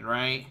Shaman,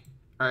 right?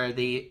 Or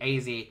the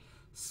AZ.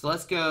 So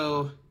let's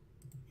go,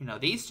 you know,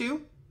 these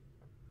two.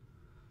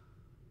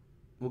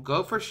 We'll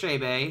go for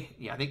Shebe.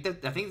 Yeah, I think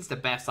it's the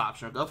best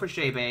option. We'll go for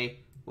Shebe.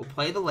 We'll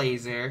play the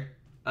Laser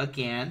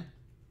again.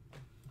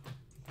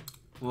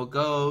 We'll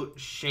go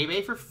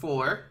Shebe for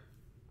 4.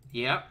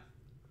 Yep.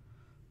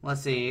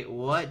 Let's see.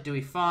 What do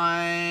we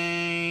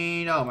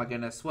find? Oh my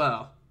goodness.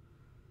 Well,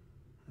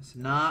 it's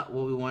not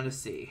what we want to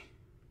see.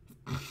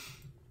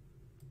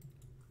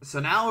 So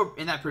now we're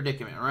in that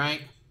predicament,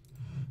 right?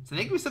 So I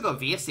think we still go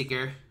via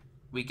Seeker.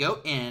 We go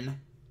in.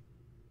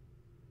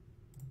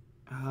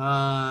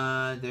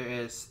 There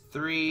is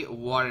 3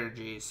 Water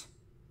Energies.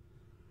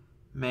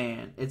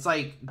 Man, it's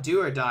like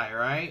do or die,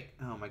 right?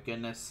 Oh my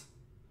goodness.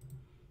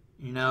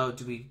 You know,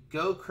 do we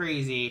go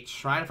crazy,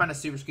 try to find a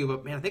super scoop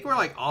up? Man, I think we're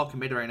like all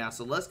committed right now,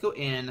 so let's go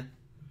in.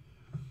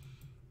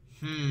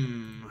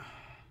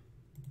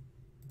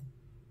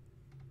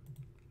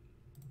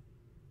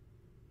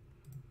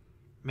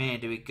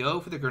 Man, do we go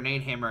for the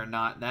grenade hammer or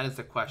not? That is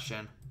the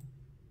question.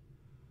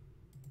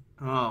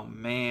 Oh,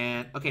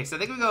 man. Okay, so I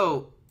think we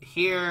go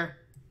here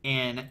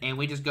and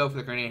we just go for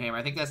the grenade hammer.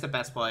 I think that's the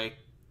best play.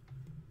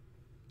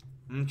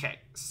 Okay,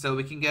 so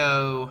we can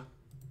go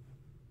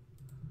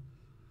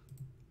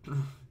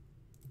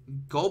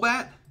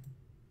Golbat.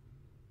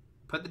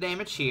 Put the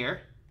damage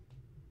here.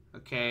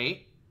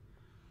 Okay.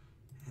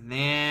 And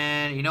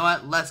then, you know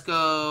what? Let's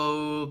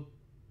go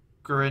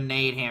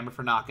grenade hammer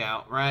for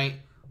knockout, right?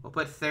 We'll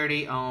put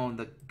 30 on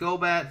the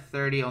Golbat,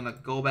 30 on the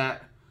Golbat.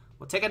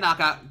 We'll take a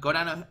knockout, go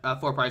down to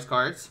 4 prize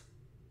cards.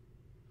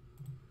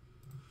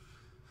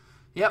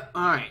 Yep,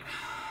 alright.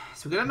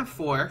 So we go down to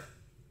 4.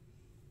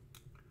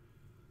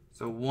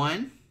 So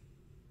 1.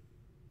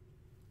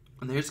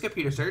 And there's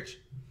computer search.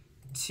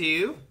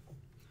 2.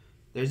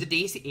 There's a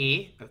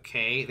DCE.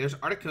 Okay, there's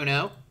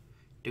Articuno.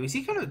 Do we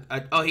see kind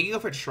of... oh, he can go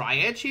for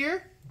Tri-Edge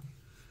here?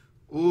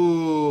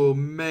 Ooh,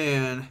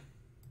 man.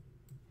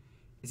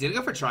 Is he going to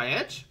go for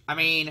Tri-Edge? I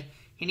mean,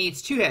 he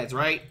needs 2 heads,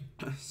 right?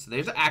 So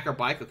there's an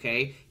Acrobike,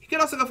 okay. He could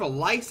also go for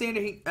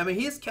Lysander. I mean,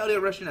 he is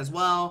Keldeo Russian as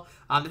well.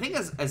 The thing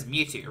is, as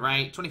Mewtwo,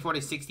 right? 20,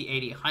 40, 60,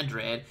 80,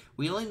 100.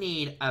 We only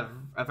need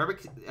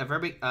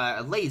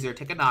a laser,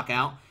 take a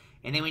knockout.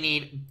 And then we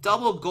need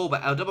double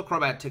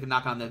Crobat to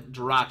knock on the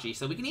Jirachi.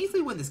 So we can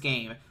easily win this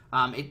game.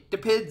 It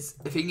depends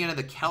if he can get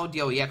the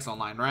Keldeo EX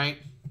online, right?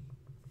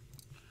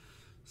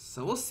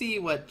 So we'll see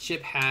what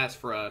Chip has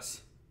for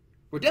us.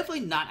 We're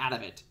definitely not out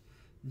of it.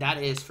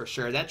 That is for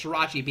sure. That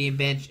Jirachi being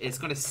benched is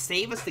going to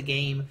save us the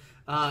game.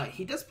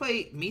 He does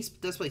play, Mies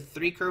does play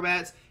 3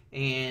 Crobats.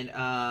 And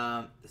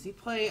does he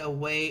play a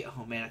way?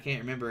 Oh man, I can't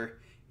remember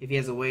if he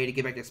has a way to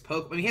get back his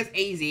Pokemon. I mean, he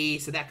has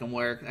AZ, so that can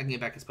work. I can get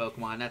back his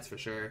Pokemon, that's for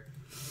sure.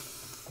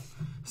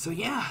 So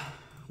yeah,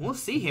 we'll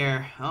see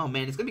here. Oh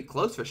man, it's going to be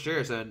close for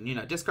sure. So, you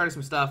know, discarding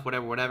some stuff,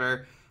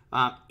 whatever.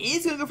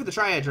 Is he going to go for the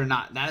Tri-Edge or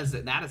not? That is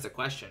the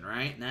question,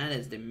 right? That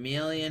is the $1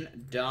 million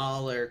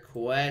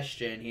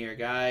question here,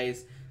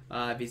 guys.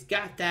 If he's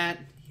got that,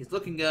 he's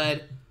looking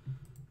good.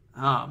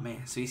 Oh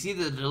man, so you see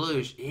the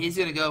Deluge. He's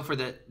gonna go for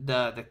the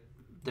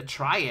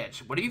Tri-Edge.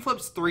 What if he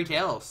flips 3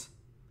 tails?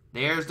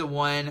 There's the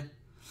one.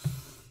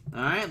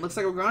 All right, looks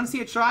like we're going to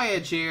see a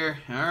Tri-Edge here.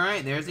 All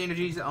right, there's the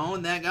energies to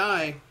own that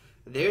guy.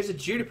 There's a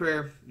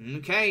Juniper.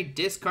 Okay,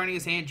 discarding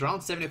his hand,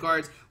 drawing 70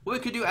 cards. What we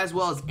could do as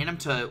well is end him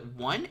to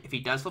 1 if he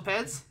does flip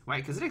heads,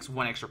 right? Because it takes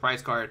 1 extra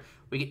prize card.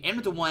 We can end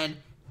him to 1,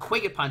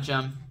 quick punch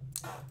him.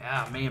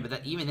 Oh man,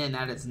 but even then,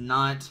 that is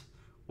not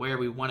where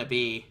we want to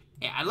be.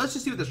 Yeah, and let's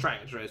just see what this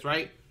Tri-Edge is,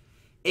 right?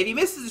 If he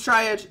misses the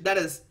Tri-Edge, that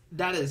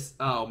is,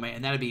 oh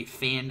man, that'd be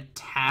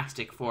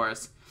fantastic for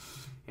us.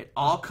 It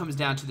all comes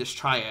down to this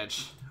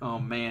Tri-Edge. Oh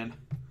man,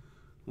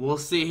 we'll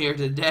see here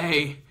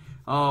today.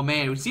 Oh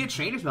man, we see a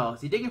Trainer's Bell.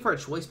 Is he digging for a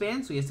Choice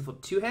Band, so he has to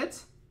flip 2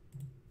 heads?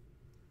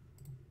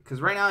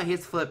 Because right now he has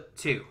to flip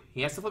 2.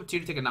 He has to flip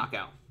 2 to take a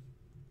knockout.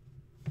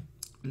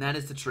 And that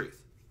is the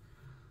truth.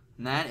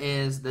 And that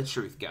is the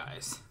truth,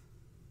 guys.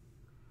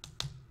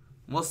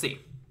 We'll see.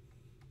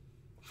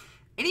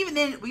 And even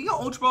then, we can go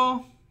Ultra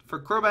Ball for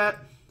Crobat.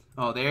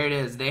 Oh, there it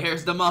is.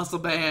 There's the Muscle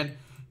Band.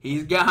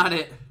 He's got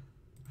it.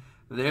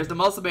 There's the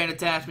Muscle Band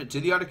attachment to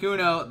the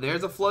Articuno.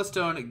 There's a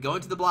Floodstone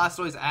going to the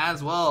Blastoise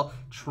as well.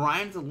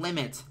 Trying to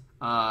limit.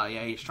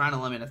 Yeah, he's trying to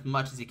limit as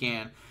much as he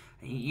can.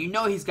 You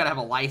know he's got to have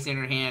a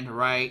Lysander hand,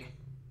 right?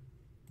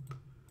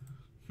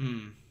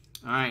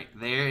 Alright,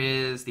 there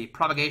is the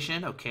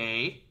Propagation.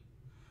 Okay.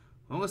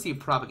 We're going to see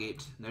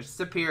Propagate. There's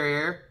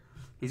Superior.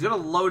 He's going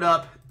to load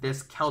up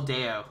this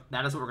Keldeo.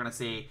 That is what we're going to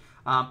see.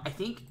 I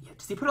think,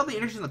 does he put all the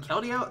energies in the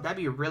Keldeo? That'd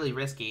be really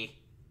risky.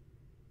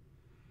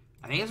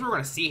 I think that's what we're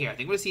going to see here. I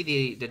think we're going to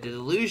see the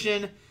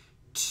Delusion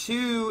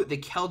to the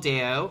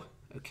Keldeo.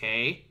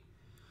 Okay.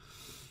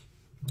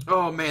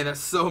 Oh, man, that's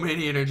so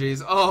many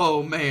energies.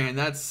 Oh, man,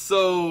 that's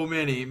so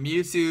many.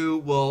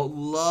 Mewtwo will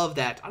love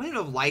that. I don't even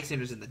know if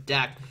Lysander's in the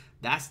deck.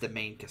 That's the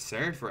main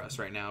concern for us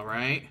right now,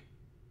 right?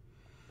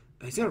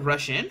 He's going to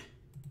rush in?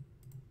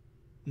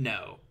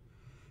 No.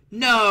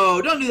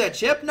 No, don't do that,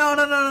 Chip.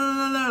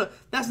 No.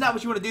 That's not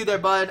what you want to do there,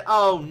 bud.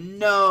 Oh,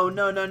 no.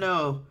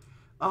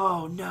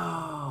 Oh,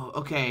 no.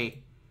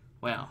 Okay.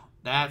 Well,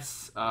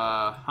 that's,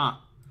 Well,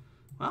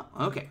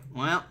 okay.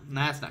 Well,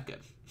 that's not good.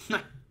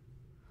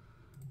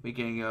 We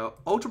can go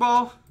Ultra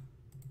Ball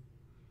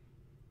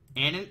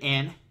and an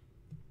N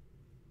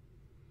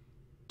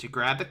to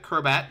grab the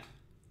Crobat.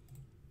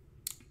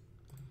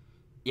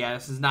 Yeah,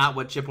 this is not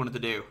what Chip wanted to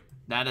do.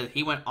 That is,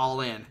 he went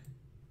all in.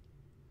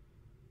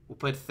 We'll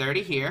put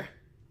 30 here.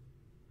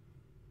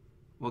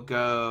 We'll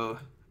go,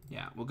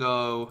 yeah, we'll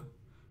go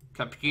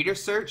Computer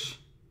Search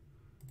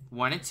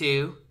 1 and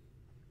 2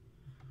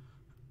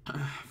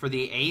 for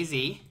the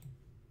AZ,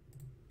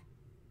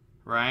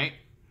 right?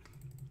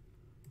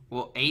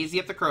 We'll AZ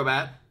up the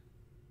Crobat.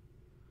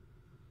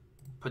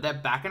 Put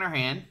that back in our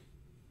hand.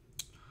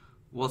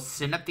 We'll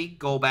send up the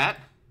Golbat.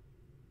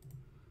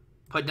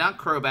 Put down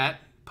Crobat.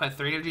 Put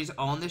 3 energies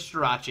on this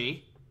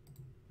Jirachi.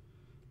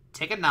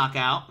 Take a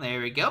knockout.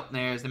 There we go.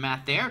 There's the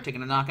math there.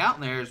 Taking a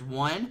knockout. There's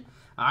 1.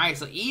 Alright,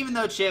 so even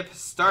though Chip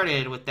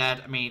started with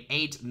that,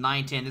 8,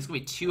 9, 10, this is going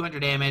to be 200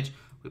 damage.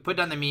 We put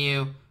down the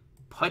Mew.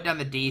 Put down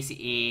the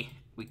DCE.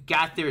 We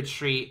got the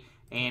retreat.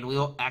 And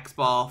we'll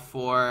X-Ball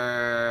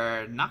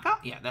for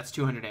knockout. Yeah, that's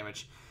 200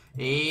 damage.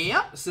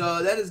 Yep,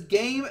 so that is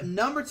game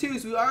number 2.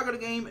 So we are going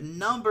to game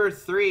number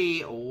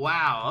 3.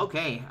 Wow,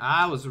 okay.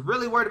 I was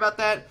really worried about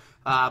that.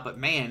 But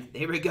man,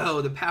 here we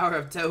go. The power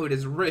of Toad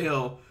is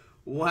real.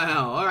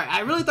 Wow. All right. I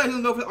really thought he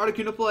was going to go for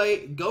the Articuno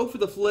play, go for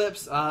the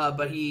flips,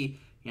 but he,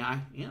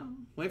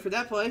 wait for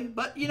that play.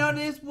 But, it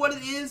is what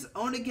it is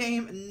on to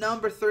game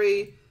number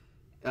 3.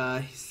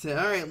 So,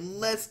 all right,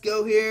 let's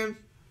go here.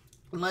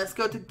 Let's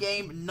go to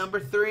game number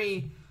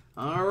 3.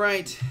 All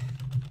right.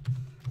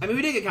 We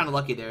did get kind of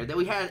lucky there that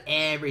we had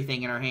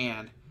everything in our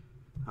hand.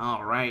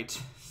 All right.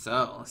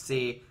 So, let's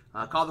see.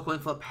 Call the coin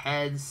flip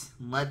heads.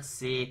 Let's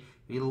see.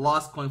 We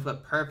lost coin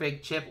flip.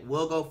 Perfect. Chip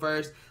will go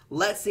first.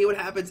 Let's see what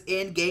happens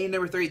in game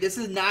number 3. This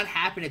has not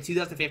happened in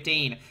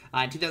 2015.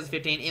 In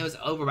 2015, it was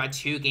over by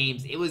 2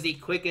 games. It was the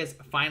quickest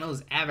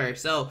finals ever.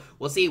 So,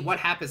 we'll see what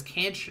happens.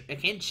 Can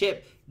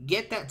Chip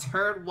get that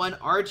turn 1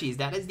 Archies?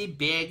 That is the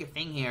big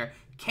thing here.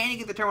 Can he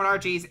get the turn 1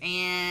 Archies?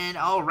 And,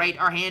 all right,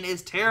 our hand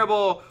is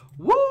terrible.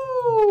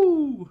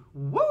 Woo!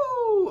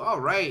 Woo! All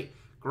right.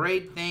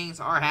 Great things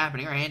are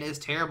happening. Our hand is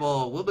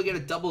terrible. Will we get a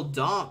double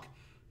donk?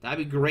 That'd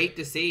be great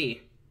to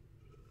see.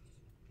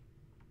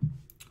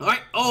 All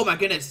right. Oh, my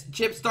goodness.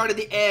 Chip started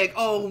the egg.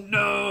 Oh,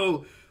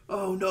 no.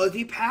 Oh, no. If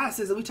he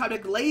passes and we top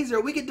deck laser,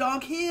 we can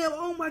donk him.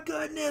 Oh, my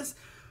goodness.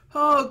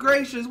 Oh,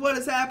 gracious. What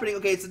is happening?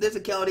 Okay, so there's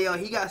a Keldeo.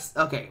 He got...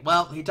 Okay,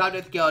 well, he top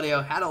decked the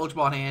Keldeo. Had an Ultra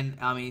Ball in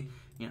hand.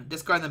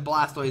 Discard the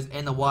Blastoise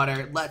in the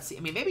water. Let's see.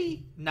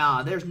 maybe...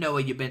 Nah, there's no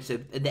way you bench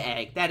the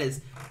egg. That is,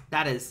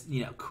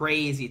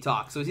 crazy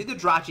talk. So it's either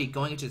Jirachi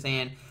going into his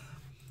hand.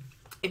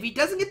 If he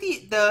doesn't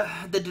get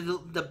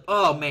the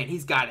oh, man,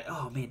 he's got it.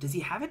 Oh, man, does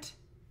he have it?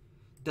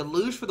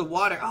 Deluge for the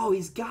water. Oh,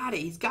 he's got it.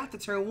 He's got the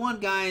turn 1,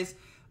 guys.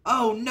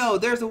 Oh, no,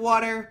 there's the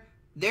water.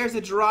 There's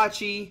a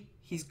Jirachi.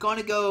 He's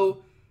gonna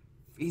go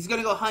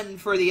hunting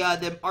for the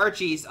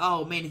Archies.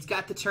 Oh, man, he's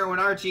got the turn 1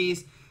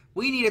 Archies.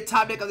 We need a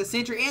top deck of the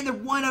Sentry and the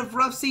 1 of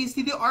Rough Seas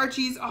to the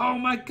Archies. Oh,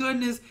 my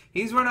goodness.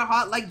 He's running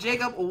hot like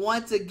Jacob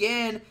once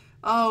again.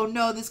 Oh,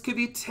 no, this could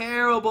be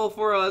terrible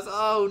for us.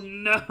 Oh,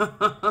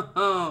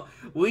 no.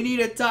 We need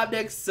a top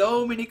deck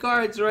so many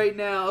cards right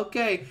now.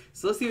 Okay,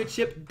 so let's see what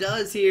Chip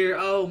does here.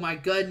 Oh, my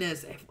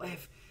goodness.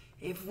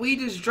 If we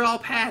just draw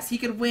past, he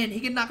could win.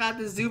 He can knock out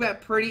the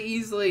Zubat pretty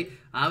easily.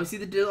 We see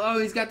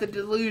he's got the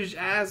Deluge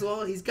as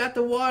well. He's got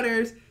the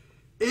Waters.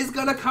 It's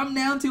going to come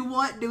down to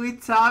what do we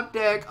top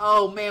deck?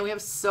 Oh, man, we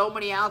have so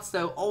many outs,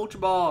 though. Ultra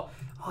Ball.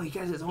 Oh, he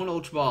got his own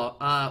Ultra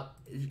Ball.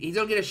 He's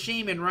going to get a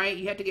Shaman, right?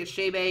 You have to get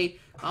Shebe.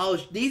 Oh,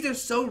 these are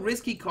so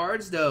risky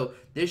cards, though.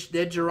 The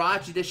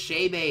Jirachi, the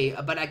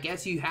Shebe. But I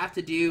guess you have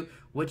to do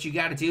what you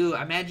got to do.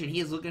 I imagine he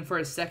is looking for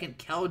a second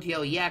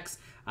Keldeo EX.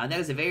 That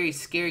is a very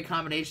scary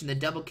combination, the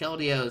double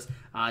Keldeos.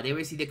 They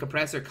already see the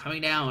Compressor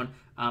coming down.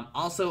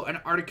 Also, an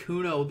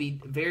Articuno will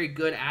be very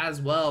good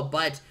as well,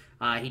 but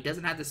he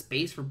doesn't have the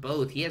space for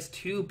both. He has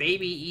 2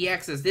 baby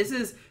EXs. This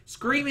is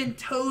screaming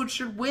Toad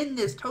should win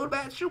this.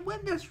 ToadBats should win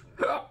this.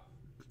 But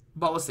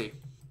we'll see.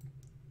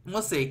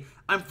 We'll see.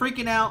 I'm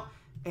freaking out,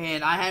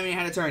 and I haven't even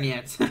had a turn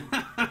yet.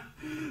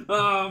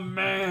 Oh,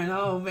 man.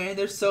 Oh, man.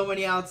 There's so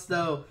many outs,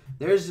 though.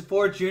 There's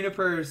 4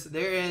 Junipers.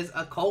 There is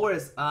a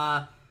Colress.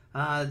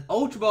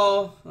 Ultra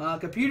Ball.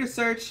 Computer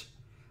Search.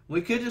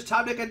 We could just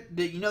top deck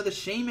the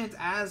Shamans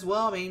as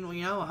well.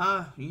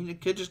 You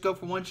could just go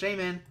for 1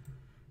 Shaman.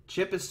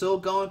 Chip is still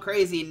going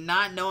crazy,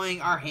 not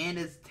knowing our hand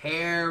is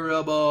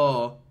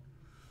terrible.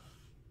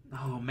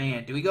 Oh,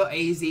 man. Do we go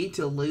AZ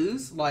to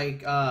lose?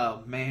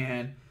 Oh,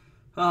 man.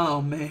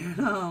 Oh, man.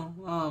 Oh,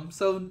 I'm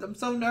so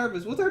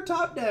nervous. What's our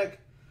top deck?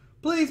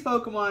 Please,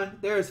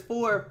 Pokemon. There's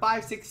 4,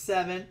 5, 6,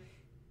 7,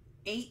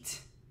 8,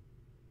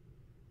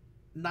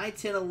 9,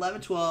 10,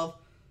 11, 12,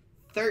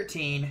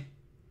 13,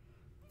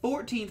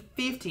 14,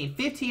 15.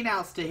 15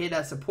 outs to hit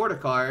a supporter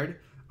card,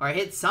 or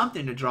hit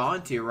something to draw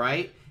into,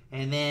 right?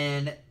 And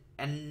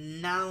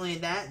not only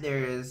that,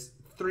 there's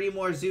 3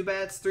 more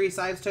Zubats, 3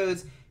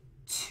 Toads,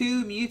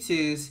 2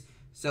 Mewtwo's.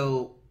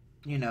 So,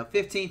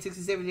 15,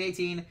 16, 17,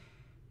 18,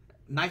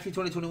 19,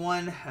 20,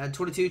 21,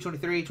 22,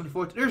 23,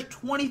 24. There's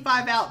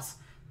 25 outs.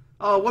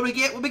 Oh, what do we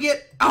get? What do we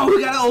get? Oh,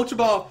 we got an Ultra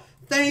Ball.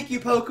 Thank you,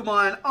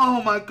 Pokemon.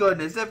 Oh, my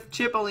goodness. If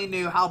Chip only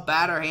knew how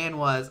bad our hand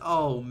was.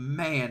 Oh,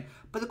 man.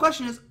 But the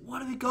question is,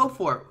 what do we go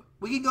for?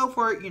 We can go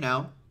for,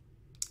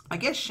 I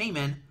guess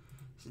Shaman.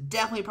 It's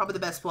definitely probably the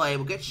best play.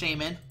 We'll get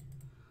Shaman.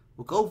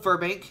 We'll go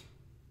Verbank.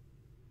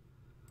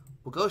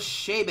 We'll go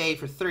Shebe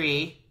for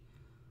 3.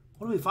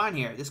 What do we find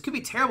here? This could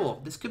be terrible.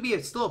 This could be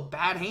still a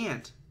bad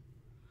hand.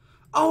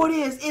 Oh, it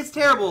is. It's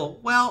terrible.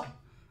 Well,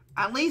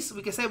 at least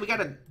we can say we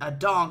got a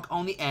donk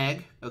on the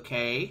egg.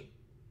 Okay.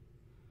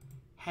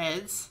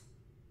 Heads.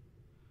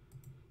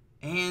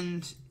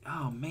 And,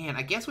 oh man,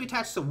 I guess we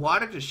attached some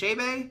water to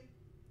Shebe.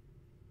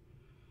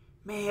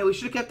 Man, we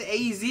should have kept the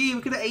AZ.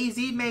 We could have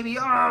AZ'd maybe.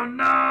 Oh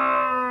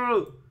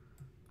no!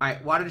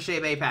 Alright, water to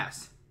Shebe,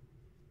 pass.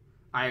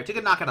 Alright, take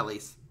a knockout at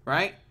least,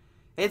 right?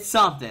 It's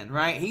something,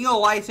 right? He gonna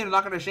license and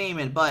not gonna shame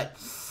it, but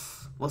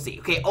we'll see.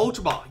 Okay,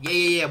 Ultra Ball.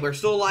 Yeah. We're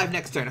still alive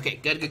next turn. Okay,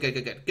 good.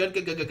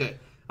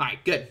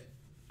 Alright, good.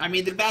 I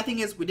mean, the bad thing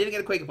is we didn't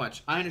get a Quake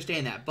Punch. I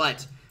understand that,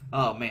 but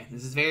oh man,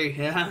 this is very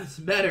it's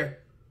better.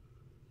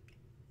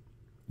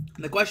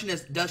 The question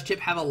is, does Chip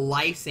have a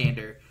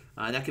Lysander?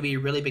 That could be a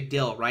really big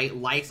deal, right?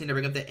 Lysander,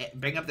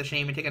 bring up the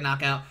shame and take a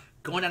knockout,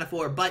 going down to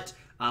 4, but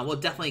we'll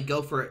definitely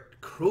go for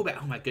Crobat.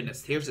 Oh my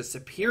goodness, here's a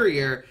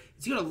Superior.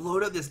 Is he gonna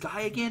load up this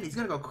guy again? He's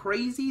gonna go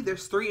crazy.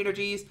 There's 3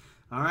 energies.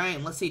 All right,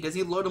 and let's see. Does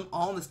he load them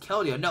all in this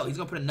Keldeo? No, he's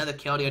gonna put another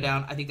Keldeo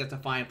down. I think that's a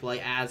fine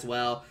play as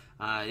well.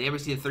 You ever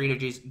see the 3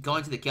 energies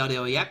going to the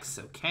Keldeo EX?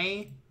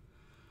 Okay.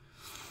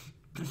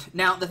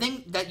 Now, the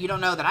thing that you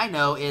don't know that I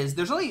know is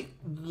there's only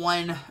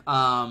one,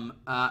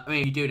 I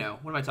mean, you do know.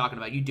 What am I talking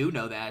about? You do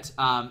know that.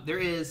 There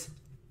is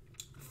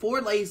 4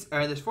 lays,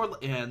 or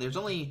there's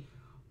only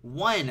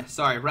 1,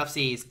 Rough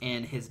Seas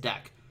in his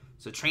deck.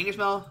 So Trainer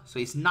Smell, so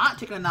he's not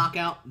taking a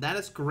knockout. That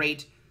is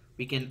great.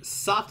 We can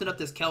soften up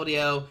this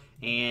Keldeo,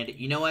 and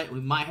you know what? We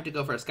might have to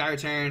go for a Sky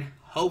Return.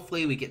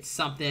 Hopefully we get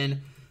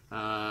something.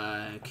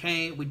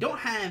 Okay, we don't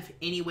have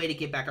any way to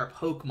get back our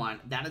Pokemon.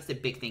 That is the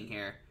big thing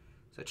here.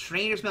 So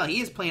Trainer Smell, he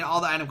is playing all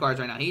the item cards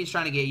right now. He's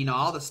trying to get,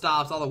 all the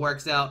stops, all the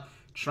works out,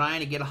 trying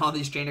to get all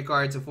these trainer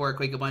cards before a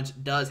Quake Punch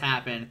does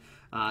happen.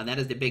 That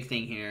is the big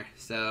thing here.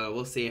 So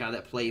we'll see how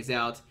that plays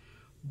out.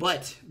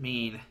 But, I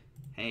mean,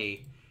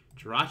 hey,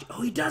 Jirachi.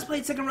 Oh, he does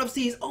play second Rough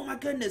Seas. Oh my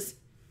goodness.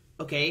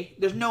 Okay,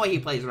 there's no way he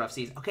plays Rough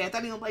Seas. Okay, I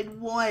thought he only played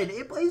 1.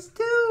 It plays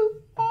 2.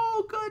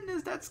 Oh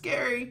goodness, that's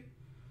scary.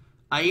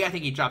 Yeah, I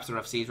think he drops the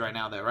Rough Seas right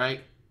now, though,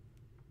 right?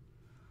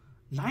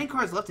 9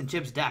 cards left in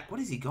Chip's deck. What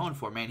is he going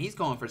for, man? He's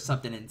going for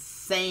something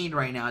insane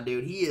right now,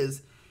 dude. He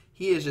is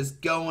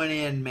just going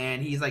in,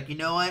 man. He's like, you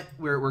know what?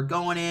 We're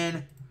going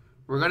in.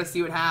 We're gonna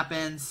see what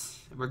happens.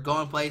 We're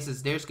going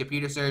places. There's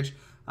Computer Search.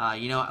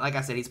 Like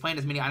I said, he's playing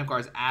as many item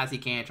cards as he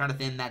can, trying to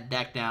thin that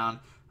deck down.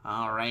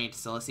 All right,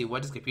 so let's see.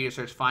 What does Computer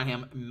Search find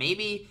him?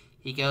 Maybe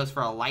he goes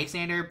for a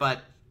Lysander,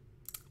 but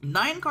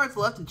 9 cards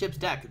left in Chip's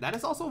deck. That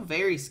is also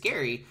very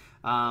scary.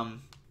 But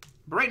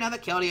right now, the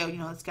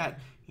Keldeo, it's got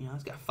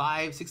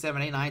 5, 6,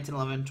 7, 8, 9, 10,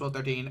 11, 12,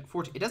 13,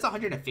 14. It does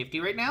 150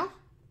 right now.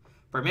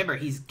 But remember,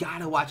 he's got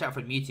to watch out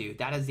for Mewtwo.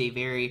 That is a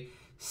very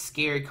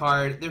scary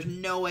card. There's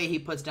no way he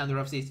puts down the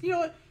Rough Seas. You know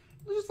what?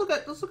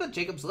 Let's look at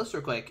Jacob's list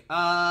real quick.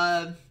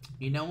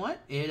 You know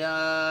what? It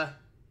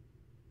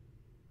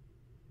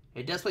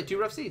does play 2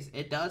 Rough Seas.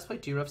 It does play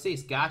 2 Rough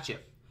Seas. Gotcha.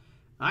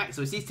 All right,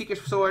 so we see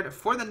Seeker's Sword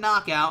for the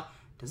knockout.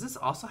 Does this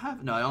also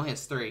have? No, it only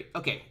has 3.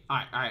 Okay.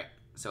 All right.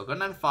 So go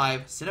down to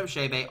 5. Sit up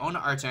Shebe on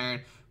our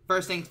turn.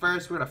 First things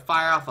first, we're going to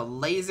fire off a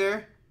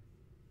laser.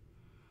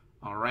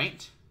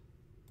 Alright.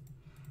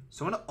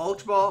 So I'm going to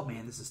Ultra Ball.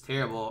 Man, this is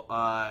terrible.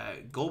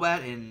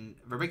 Golbat in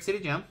Verbic City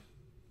Gym.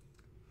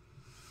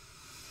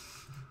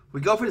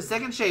 We go for the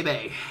second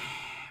Shebe.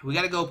 We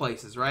got to go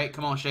places, right?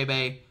 Come on,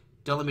 Shebe.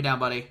 Don't let me down,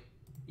 buddy.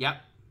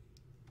 Yep.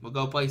 We'll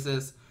go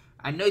places.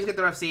 I know he's got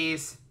the Rough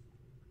Seas.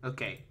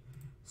 Okay.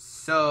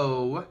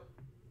 So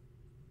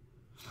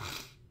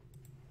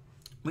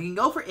we can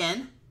go for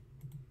N.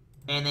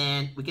 And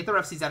then we get the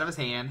Rough Seas out of his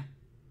hand.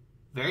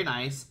 Very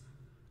nice.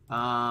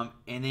 And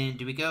then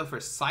do we go for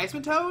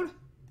Seismitoad?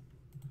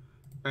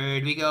 Or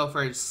do we go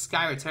for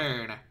Sky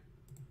Return?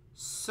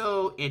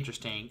 So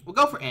interesting. We'll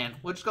go for N.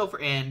 We'll just go for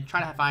N.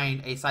 Try to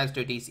find a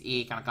Seismitoad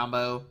DCE kind of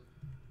combo.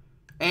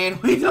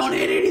 And we don't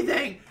hit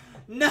anything!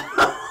 No!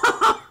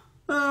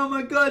 Oh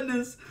my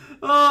goodness!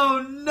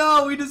 Oh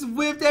no! We just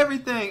whipped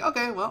everything!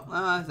 Okay, well,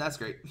 that's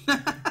great.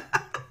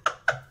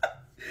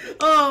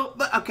 Oh,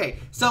 but okay.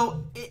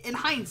 So in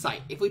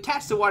hindsight, if we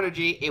attached the Water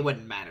G, it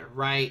wouldn't matter,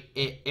 right?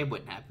 It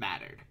wouldn't have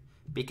mattered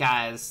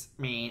because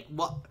I mean,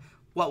 what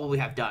would we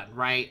have done,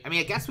 right? I mean,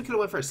 I guess we could have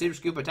went for a Super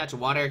Scoop, attach a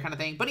water kind of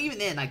thing, but even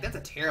then, like that's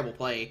a terrible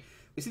play.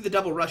 We see the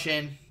double rush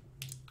in.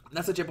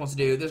 That's what Chip wants to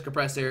do. There's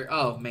Compressor.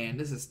 Oh man,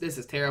 this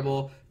is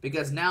terrible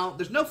because now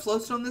there's no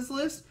Floatstone on this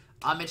list.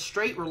 It's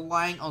straight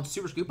relying on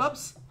Super Scoop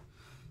ups.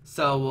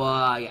 So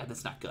yeah,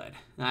 that's not good.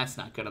 That's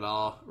not good at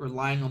all.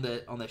 Relying on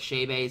the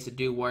Shebes to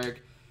do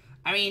work.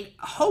 I mean,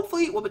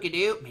 hopefully what we could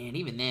do, man,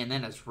 even then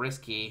is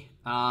risky.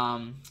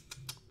 Yeah,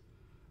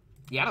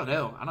 I don't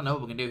know. I don't know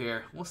what we can do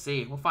here. We'll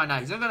see. We'll find out.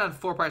 He's only got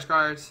 4 price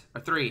cards,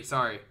 or 3,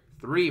 sorry.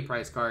 3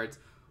 price cards.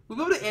 We'll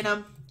go to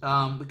Inum.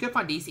 We could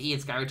find DCE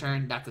and Sky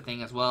Return. That's the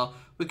thing as well.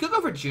 We could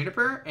go for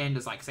Juniper and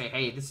just like say,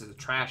 hey, this is a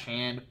trash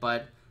hand,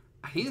 but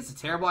I think it's a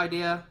terrible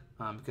idea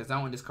because I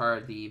want to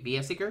discard the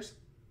VS Seekers.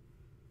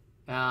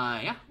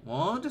 Yeah,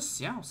 we'll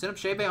send up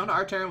Shebe onto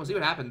our turn. We'll see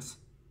what happens.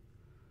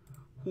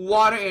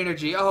 Water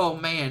Energy. Oh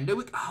man,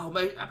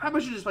 I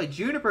probably should just play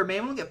Juniper,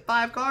 man. We only get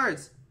 5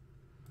 cards.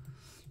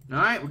 All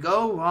right, we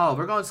go. Oh,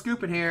 we're going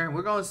scooping here.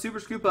 We're going Super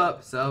Scoop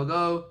up. So we'll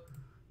go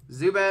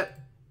Zubat,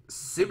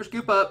 Super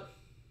Scoop up.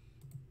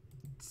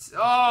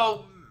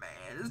 Oh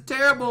man, It's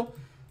terrible.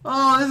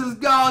 Oh,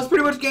 it's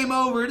pretty much game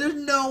over. There's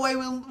no way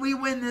we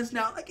win this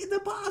now. Like, it's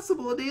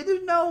impossible, dude.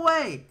 There's no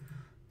way.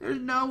 There's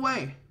no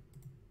way.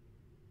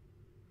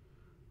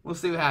 We'll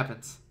see what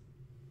happens.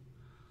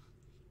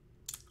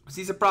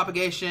 See some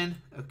propagation.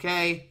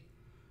 Okay.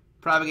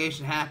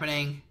 Propagation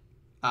happening.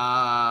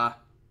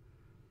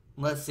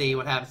 Let's see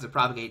what happens to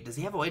propagate. Does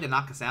he have a way to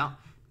knock us out?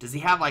 Does he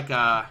have like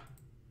a...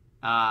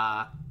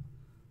 I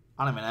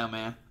don't even know,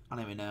 man. I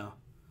don't even know.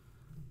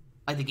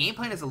 Like, the game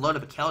plan is a load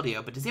of a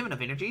Keldeo, but does he have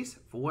enough energies?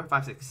 4,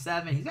 5, 6,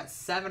 7. He's got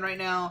 7 right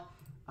now.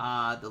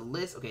 The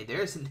list... Okay,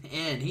 there's an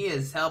N. He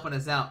is helping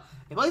us out.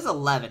 He plays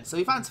 11, so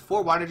he finds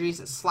 4 water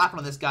energies. Slapping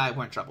on this guy.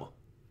 We're in trouble.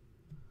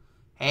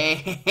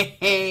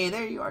 Hey,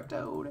 there you are,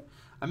 Toad.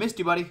 I missed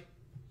you, buddy.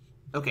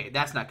 Okay,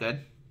 that's not good.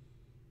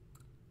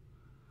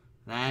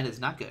 That is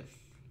not good.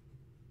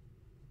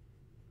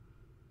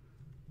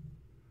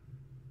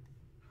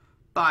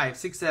 5,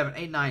 6, 7,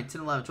 8, 9,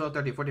 10, 11, 12,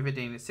 13, 14,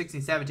 15,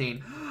 16,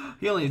 17.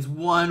 He only needs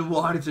 1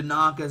 water to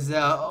knock us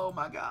out. Oh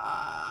my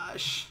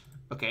gosh.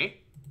 Okay.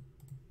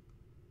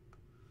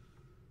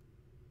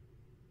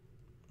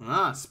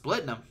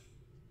 Splitting them.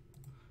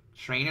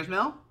 Trainer's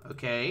Mill.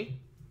 Okay.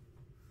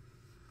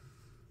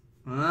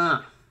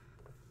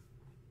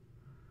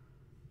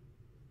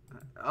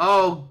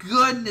 Oh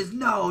goodness.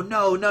 No.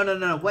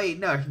 Wait,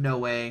 no, there's no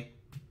way.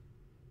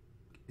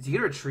 Is he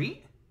gonna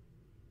retreat?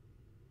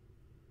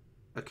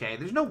 Okay,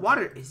 there's no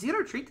water. Is he gonna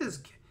retreat this?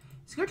 Is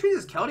he gonna treat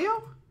this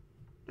Keldeo?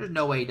 There's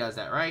no way he does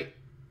that, right?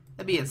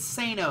 That'd be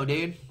insane-o,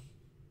 dude.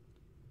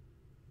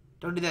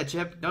 Don't do that,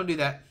 Chip. Don't do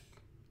that.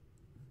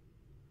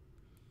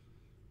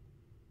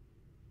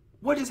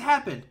 What just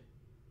happened?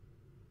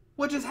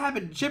 What just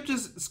happened? Chip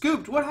just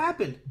scooped. What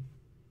happened?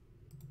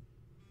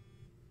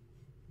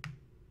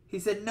 He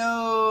said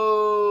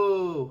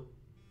no.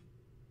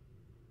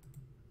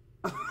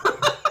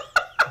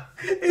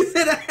 He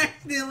said I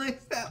accidentally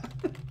fell.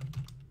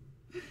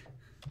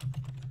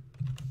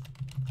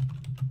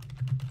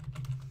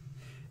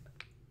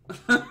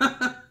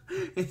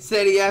 It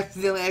said he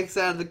accidentally X'd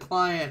out of the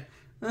client.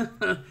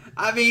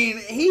 I mean,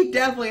 he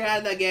definitely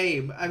had that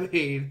game. I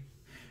mean,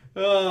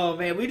 oh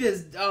man,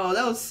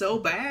 that was so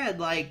bad.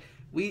 Like,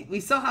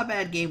 we saw how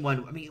bad game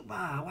 1. I mean,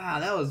 wow,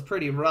 that was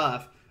pretty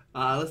rough.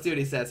 Let's see what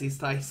he says. He's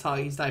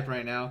typing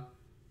right now.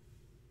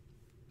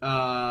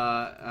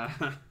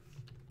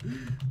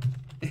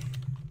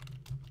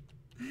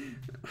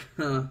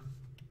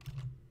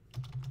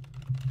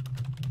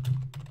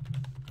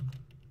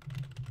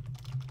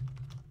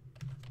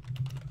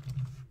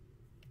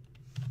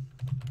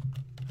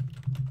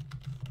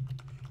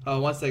 Oh,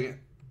 1 second.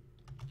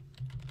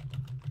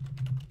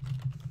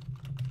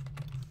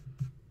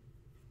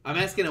 I'm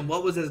asking him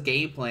what was his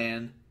game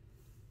plan.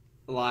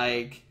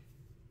 Like,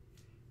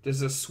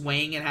 does a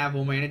swing and have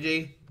 1 more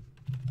energy?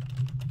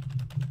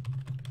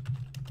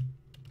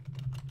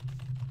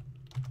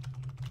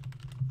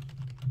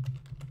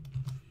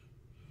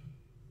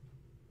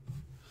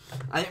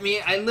 I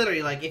mean, I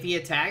literally, like, if he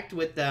attacked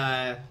with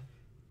the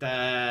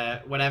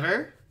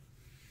whatever.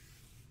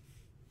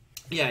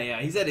 Yeah,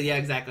 he said it, yeah,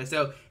 exactly.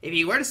 So, if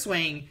he were to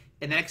swing,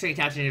 and the next turn he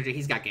taps energy,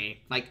 he's got game.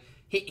 Like,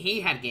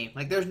 he had game.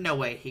 Like, there's no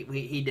way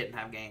he didn't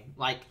have game.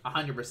 Like,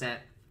 100%.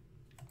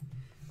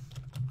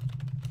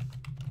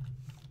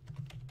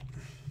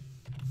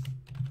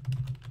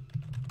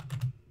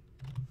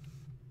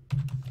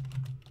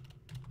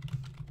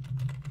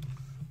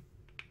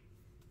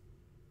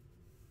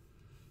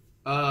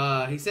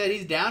 He said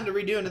he's down to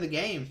redo another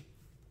game.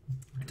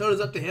 I told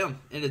it's up to him,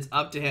 and it's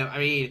up to him. I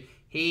mean,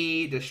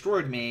 he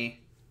destroyed me.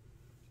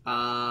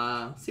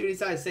 Let's see what he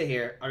decides to say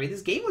here. I mean,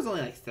 this game was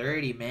only like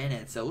 30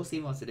 minutes, so we'll see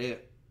what he wants to do.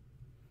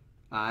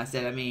 I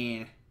said, I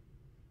mean...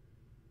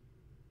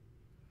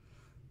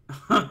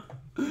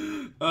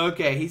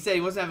 Okay, he said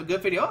he wants to have a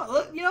good video. Oh,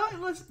 look, you know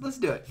what? Let's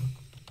do it.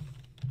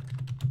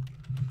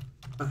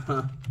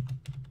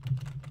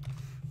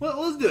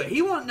 Well, let's do it.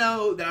 He won't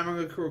know that I'm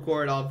going to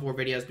record all 4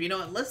 videos, but you know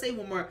what? Let's say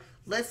one more.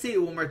 Let's see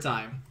it one more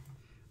time.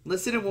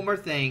 Let's do one more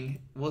thing.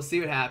 We'll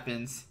see what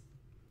happens.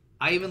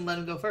 I even let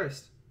him go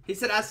first. He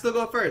said I still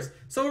go first.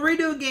 So we're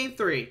redoing game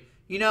 3.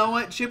 You know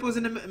what? Chip was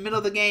in the middle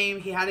of the game.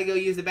 He had to go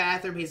use the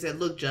bathroom. He said,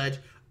 look, Judge,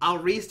 I'll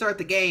restart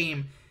the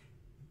game.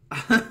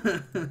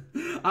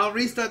 I'll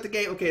restart the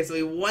game. Okay, so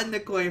he won the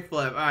coin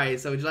flip.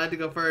 Alright, so would you like to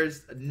go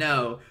first?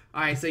 No.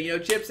 Alright, so, you know,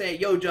 Chip said,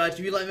 yo, Judge,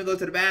 if you let me go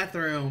to the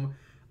bathroom,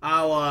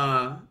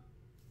 I'll,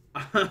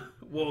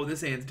 whoa,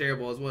 this hand's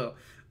terrible as well.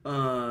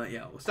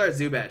 Yeah, we'll start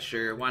Zubat,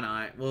 sure. Why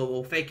not?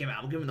 We'll fake him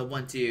out. We'll give him the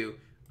 1-2.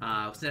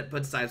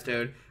 Put aside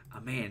Toad. Oh,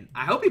 man.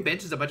 I hope he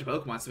benches a bunch of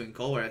Pokemon so we can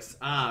Colress.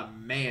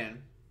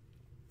 Man.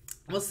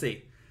 We'll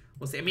see.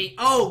 We'll see. I mean,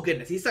 oh,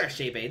 goodness. He starts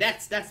Shape.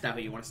 That's not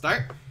who you want to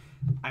start.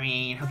 I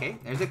mean, okay.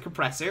 There's a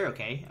Compressor.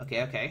 Okay.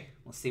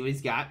 We'll see what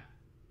he's got.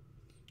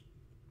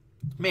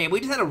 Man, we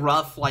just had a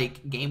rough,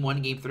 like, game 1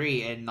 and game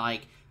 3. And,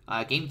 like,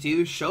 Game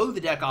 2 showed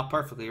the deck off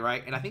perfectly,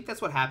 right? And I think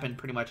that's what happened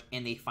pretty much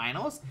in the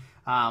finals.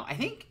 I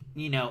think,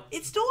 you know,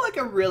 it's still like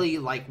a really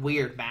like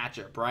weird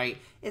matchup, right?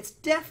 It's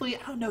definitely,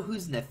 I don't know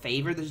who's in the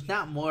favor. There's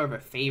not more of a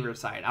favor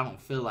side. I don't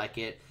feel like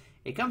it.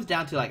 It comes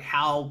down to like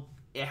how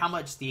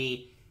much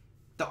the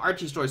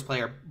HonorStoise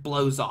player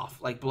blows off,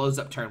 like blows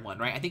up turn 1,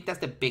 right? I think that's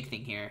the big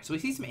thing here. So we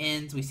see some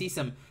ends, we see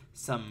some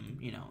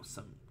you know,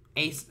 some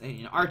ace,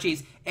 you know,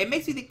 Archies. It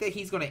makes me think that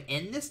he's going to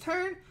end this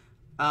turn.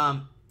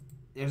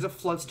 There's a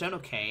Floodstone,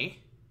 okay.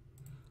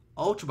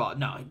 Ultra Ball,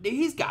 no, dude,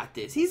 he's got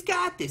this. He's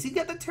got this. He's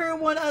got the turn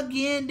 1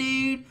 again,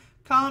 dude.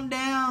 Calm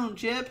down,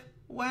 Chip.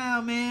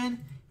 Wow,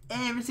 man.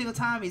 Every single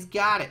time he's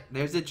got it.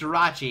 There's a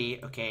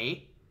Jirachi,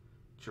 okay.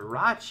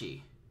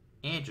 Jirachi,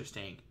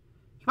 interesting.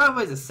 He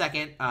probably plays a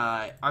second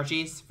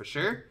Archies for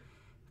sure.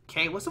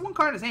 Okay, what's the one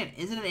card in his hand?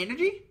 Is it an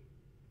energy?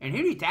 And who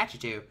do you attach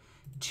it to?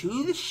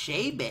 To the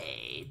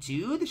Shebe.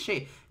 To the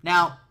Shebe.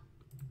 Now,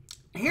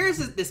 here's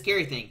the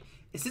scary thing.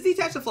 Since he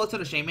attached the Floatstone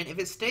to Shaman, if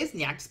it stays in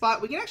the active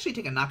spot, we can actually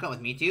take a knockout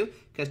with Mewtwo.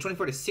 Because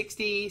 24 to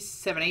 60,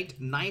 7,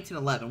 8, 19,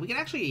 11. We can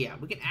actually, yeah,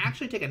 we can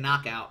actually take a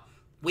knockout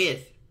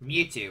with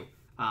Mewtwo.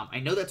 I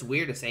know that's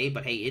weird to say,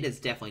 but hey, it is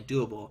definitely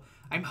doable.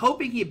 I'm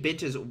hoping he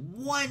benches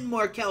one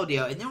more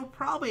Keldeo, and then we'll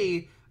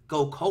probably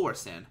go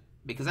Coercin,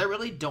 because I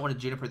really don't want to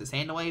Juniper this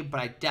hand away, but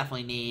I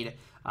definitely need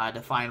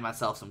to find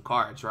myself some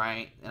cards,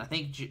 right? And I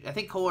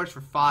think Coerce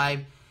for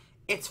 5,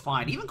 it's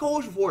fine. Even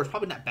Coerce for 4 is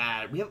probably not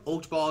bad. We have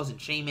Ultra Balls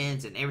and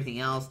Shamans and everything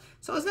else,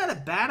 so it's not a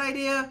bad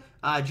idea.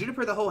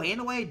 Juniper the whole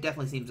hand away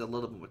definitely seems a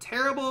little bit more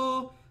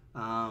terrible.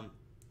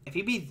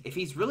 If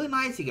he's really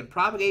nice, he can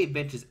propagate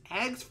benches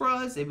eggs for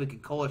us. Maybe we can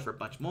Coerce for a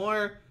bunch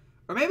more,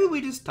 or maybe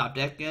we just top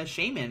deck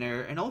Shaman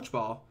or an Ultra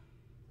Ball.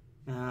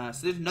 So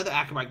there's another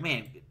Acrobatic.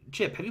 Man,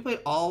 Chip, have you played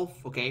all?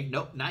 Okay,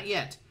 nope, not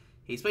yet.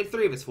 He's played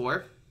 3 of his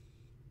 4.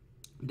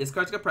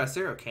 Discards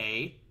Compressor,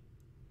 okay.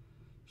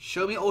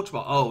 Show me Ultra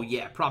Ball. Oh,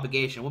 yeah,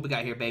 Propagation. What we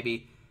got here,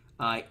 baby?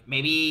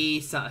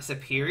 Maybe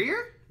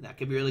Superior? That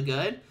could be really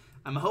good.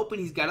 I'm hoping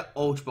he's got an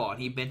Ultra Ball,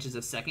 and he benches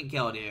a second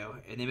Keldeo,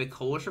 and then we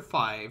Coerce for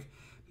 5.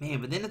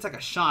 Man, but then it's like a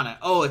Shauna.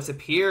 Oh, it's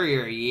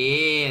Superior.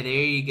 Yeah, there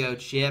you go,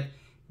 Chip.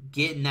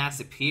 Getting that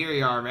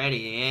Superior already.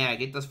 Yeah,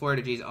 get those 4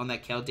 energies on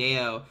that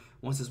Keldeo.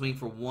 Wants to swing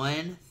for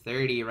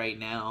 130 right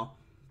now.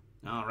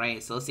 All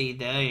right, so let's see.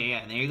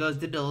 There goes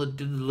the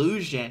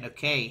delusion.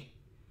 Okay.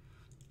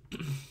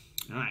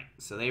 All right,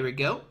 so there we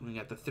go. We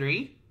got the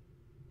 3.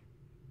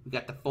 We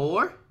got the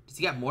 4. Does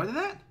he got more than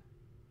that?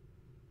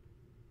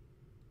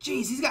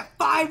 Jeez, he's got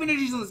 5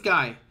 energies on this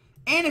guy.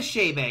 And a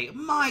Shebe.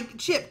 My,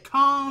 Chip,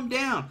 calm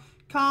down.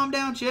 Calm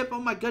down, Chip. Oh,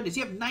 my goodness.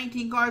 You have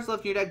 19 cards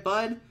left in your deck,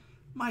 bud.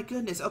 My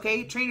goodness.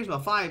 Okay, Trainer's Bell.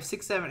 5,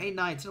 6, 7, 8,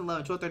 9, 10,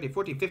 11, 12, 13,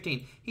 14,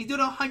 15. He's doing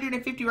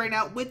 150 right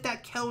now with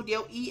that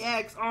Keldeo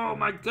EX. Oh,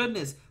 my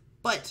goodness.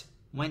 But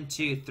 1,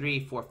 2, 3,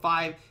 4,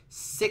 5,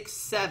 6,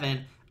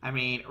 7. I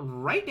mean,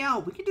 right now,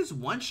 we can just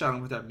one-shot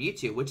him with our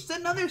Mewtwo, which is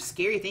another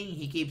scary thing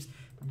he keeps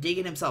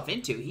digging himself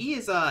into. He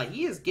is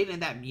getting in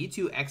that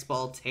Mewtwo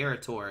X-Ball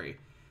territory.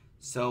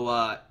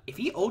 So, if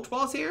he Ultra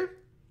Balls here,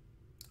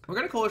 we're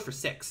going to Coerce for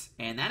 6.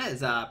 And that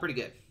is pretty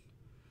good.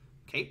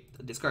 Okay,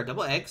 discard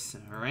double X.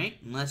 Alright,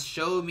 let's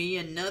show me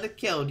another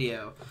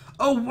Keldeo.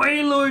 Oh,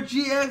 Wailord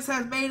GX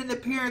has made an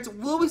appearance.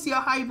 Will we see a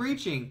high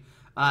breaching?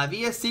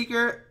 VS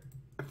Seeker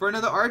for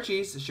another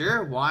Archies.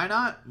 Sure, why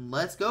not?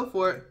 Let's go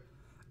for it.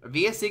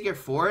 VS Seeker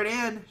for it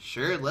in.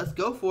 Sure, let's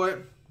go for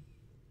it.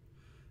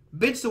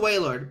 Bench the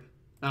Wailord.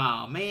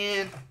 Oh,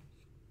 man.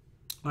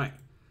 Alright,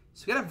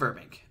 so we got a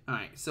Verbank.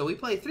 Alright, so we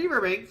play 3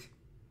 Verbank.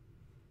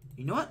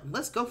 You know what?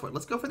 Let's go for it.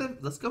 Let's go for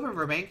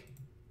Verbank.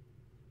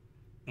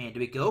 Man,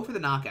 do we go for the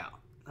knockout?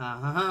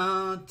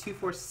 2,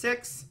 4,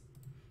 6.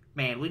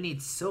 Man, we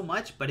need so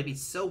much, but it'd be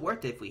so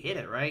worth it if we hit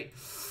it, right?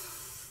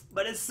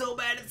 But it's so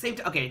bad at the same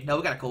time. Okay, no,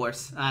 we got a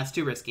Coerce. It's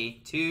too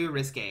risky. Too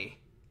risky.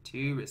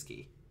 Too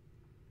risky.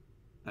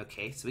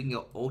 Okay, so we can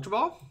go Ultra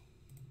Ball.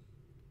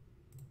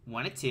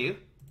 1 and 2.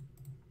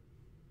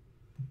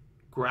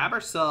 Grab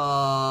our soul.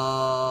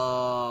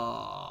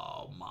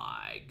 Oh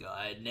my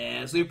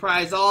goodness. We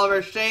prize all of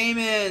our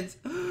Shamans.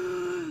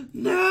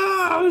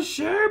 No,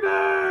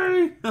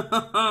 Sherby!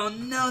 Oh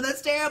no,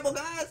 that's terrible,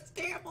 guys. It's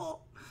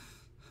terrible.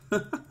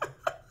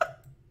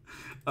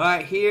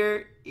 Alright,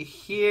 here.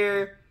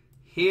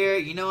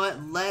 You know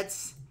what?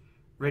 Let's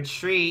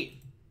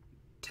retreat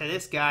to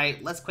this guy.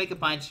 Let's Quake a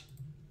Punch.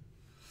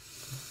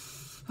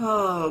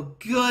 Oh,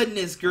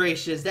 goodness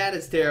gracious. That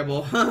is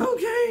terrible.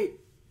 Okay.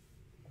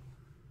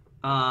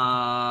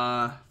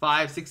 5,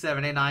 6,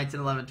 7, 8, 9, 10,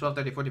 11, 12,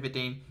 13, 14,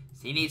 15.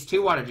 So he needs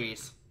 2 Water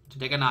G's to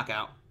take a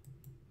knockout.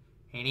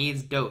 He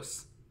needs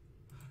Dose.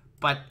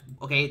 But,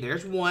 okay,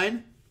 there's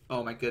 1.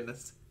 Oh my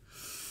goodness.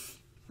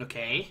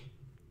 Okay.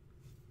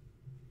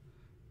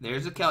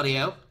 There's a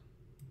Keldeo.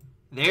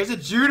 There's a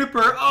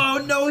Juniper.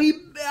 Oh no,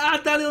 I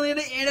thought he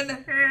landed in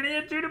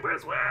a Juniper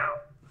as well.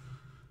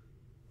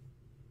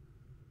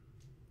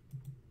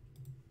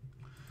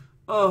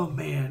 Oh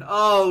man.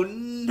 Oh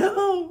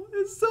no.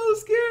 It's so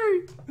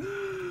scary.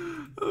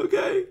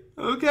 Okay.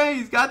 Okay,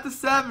 he's got the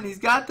 7. He's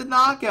got the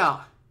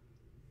knockout.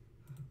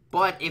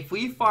 But if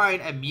we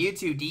find a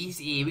Mewtwo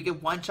DCE, we can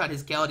one-shot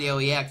his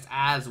Keldeo EX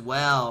as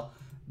well.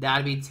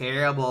 That'd be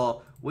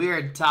terrible. We are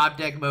in top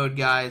deck mode,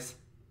 guys.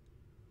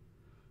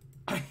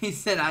 He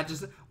said,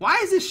 why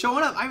is this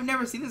showing up? I've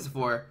never seen this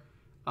before.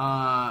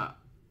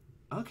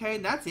 Okay,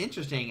 that's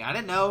interesting. I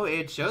didn't know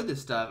it showed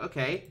this stuff.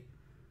 Okay.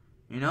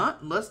 You know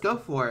what? Let's go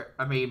for it.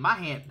 I mean, my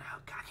hand... Oh,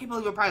 God, I can't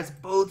believe we prized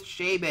both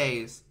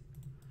Shaybays.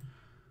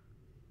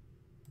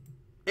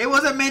 It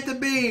wasn't meant to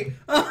be.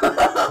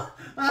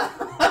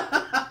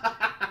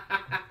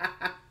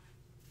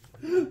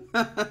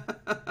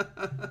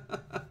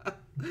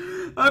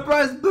 I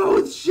prized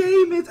both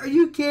Shaymans. Are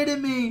you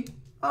kidding me?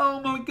 Oh,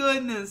 my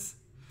goodness.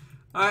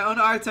 All right, on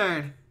our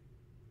turn.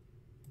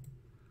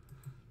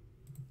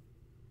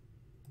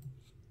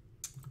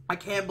 I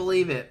can't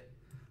believe it.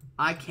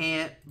 I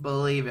can't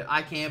believe it.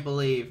 I can't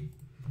believe.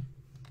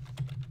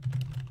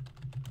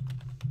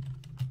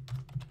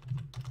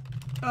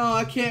 Oh,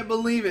 I can't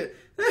believe it.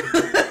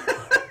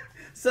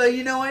 So,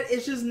 you know what?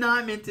 It's just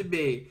not meant to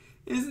be.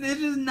 It's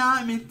just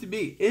not meant to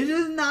be. It's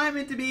just not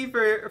meant to be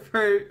for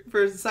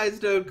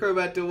Sidestone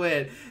Crobat to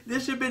win.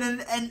 This should have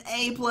been an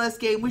A+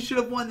 game. We should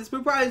have won this.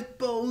 We probably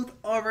both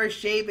of our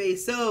Shaybay.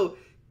 So,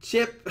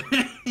 Chip,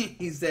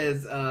 he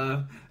says,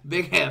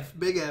 big F,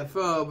 big F.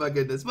 Oh, my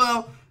goodness.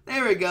 Well,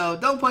 there we go.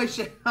 Don't play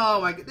shit.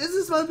 Oh, my goodness. This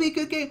is supposed to be a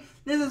good game.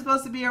 This is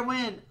supposed to be our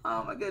win.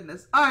 Oh, my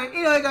goodness. All right.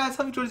 Anyway, guys,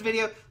 hope you enjoyed this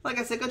video. Like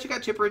I said, go check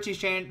out Chip Ritchie's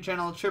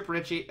channel,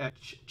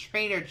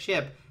 Trainer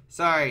Chip.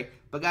 Sorry.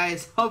 But,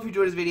 guys, hope you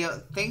enjoyed this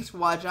video. Thanks for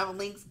watching. I have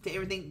links to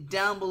everything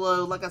down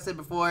below. Like I said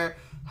before,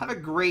 have a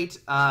great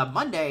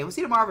Monday. We'll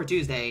see you tomorrow for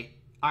Tuesday.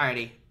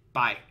 Alrighty.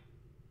 Bye.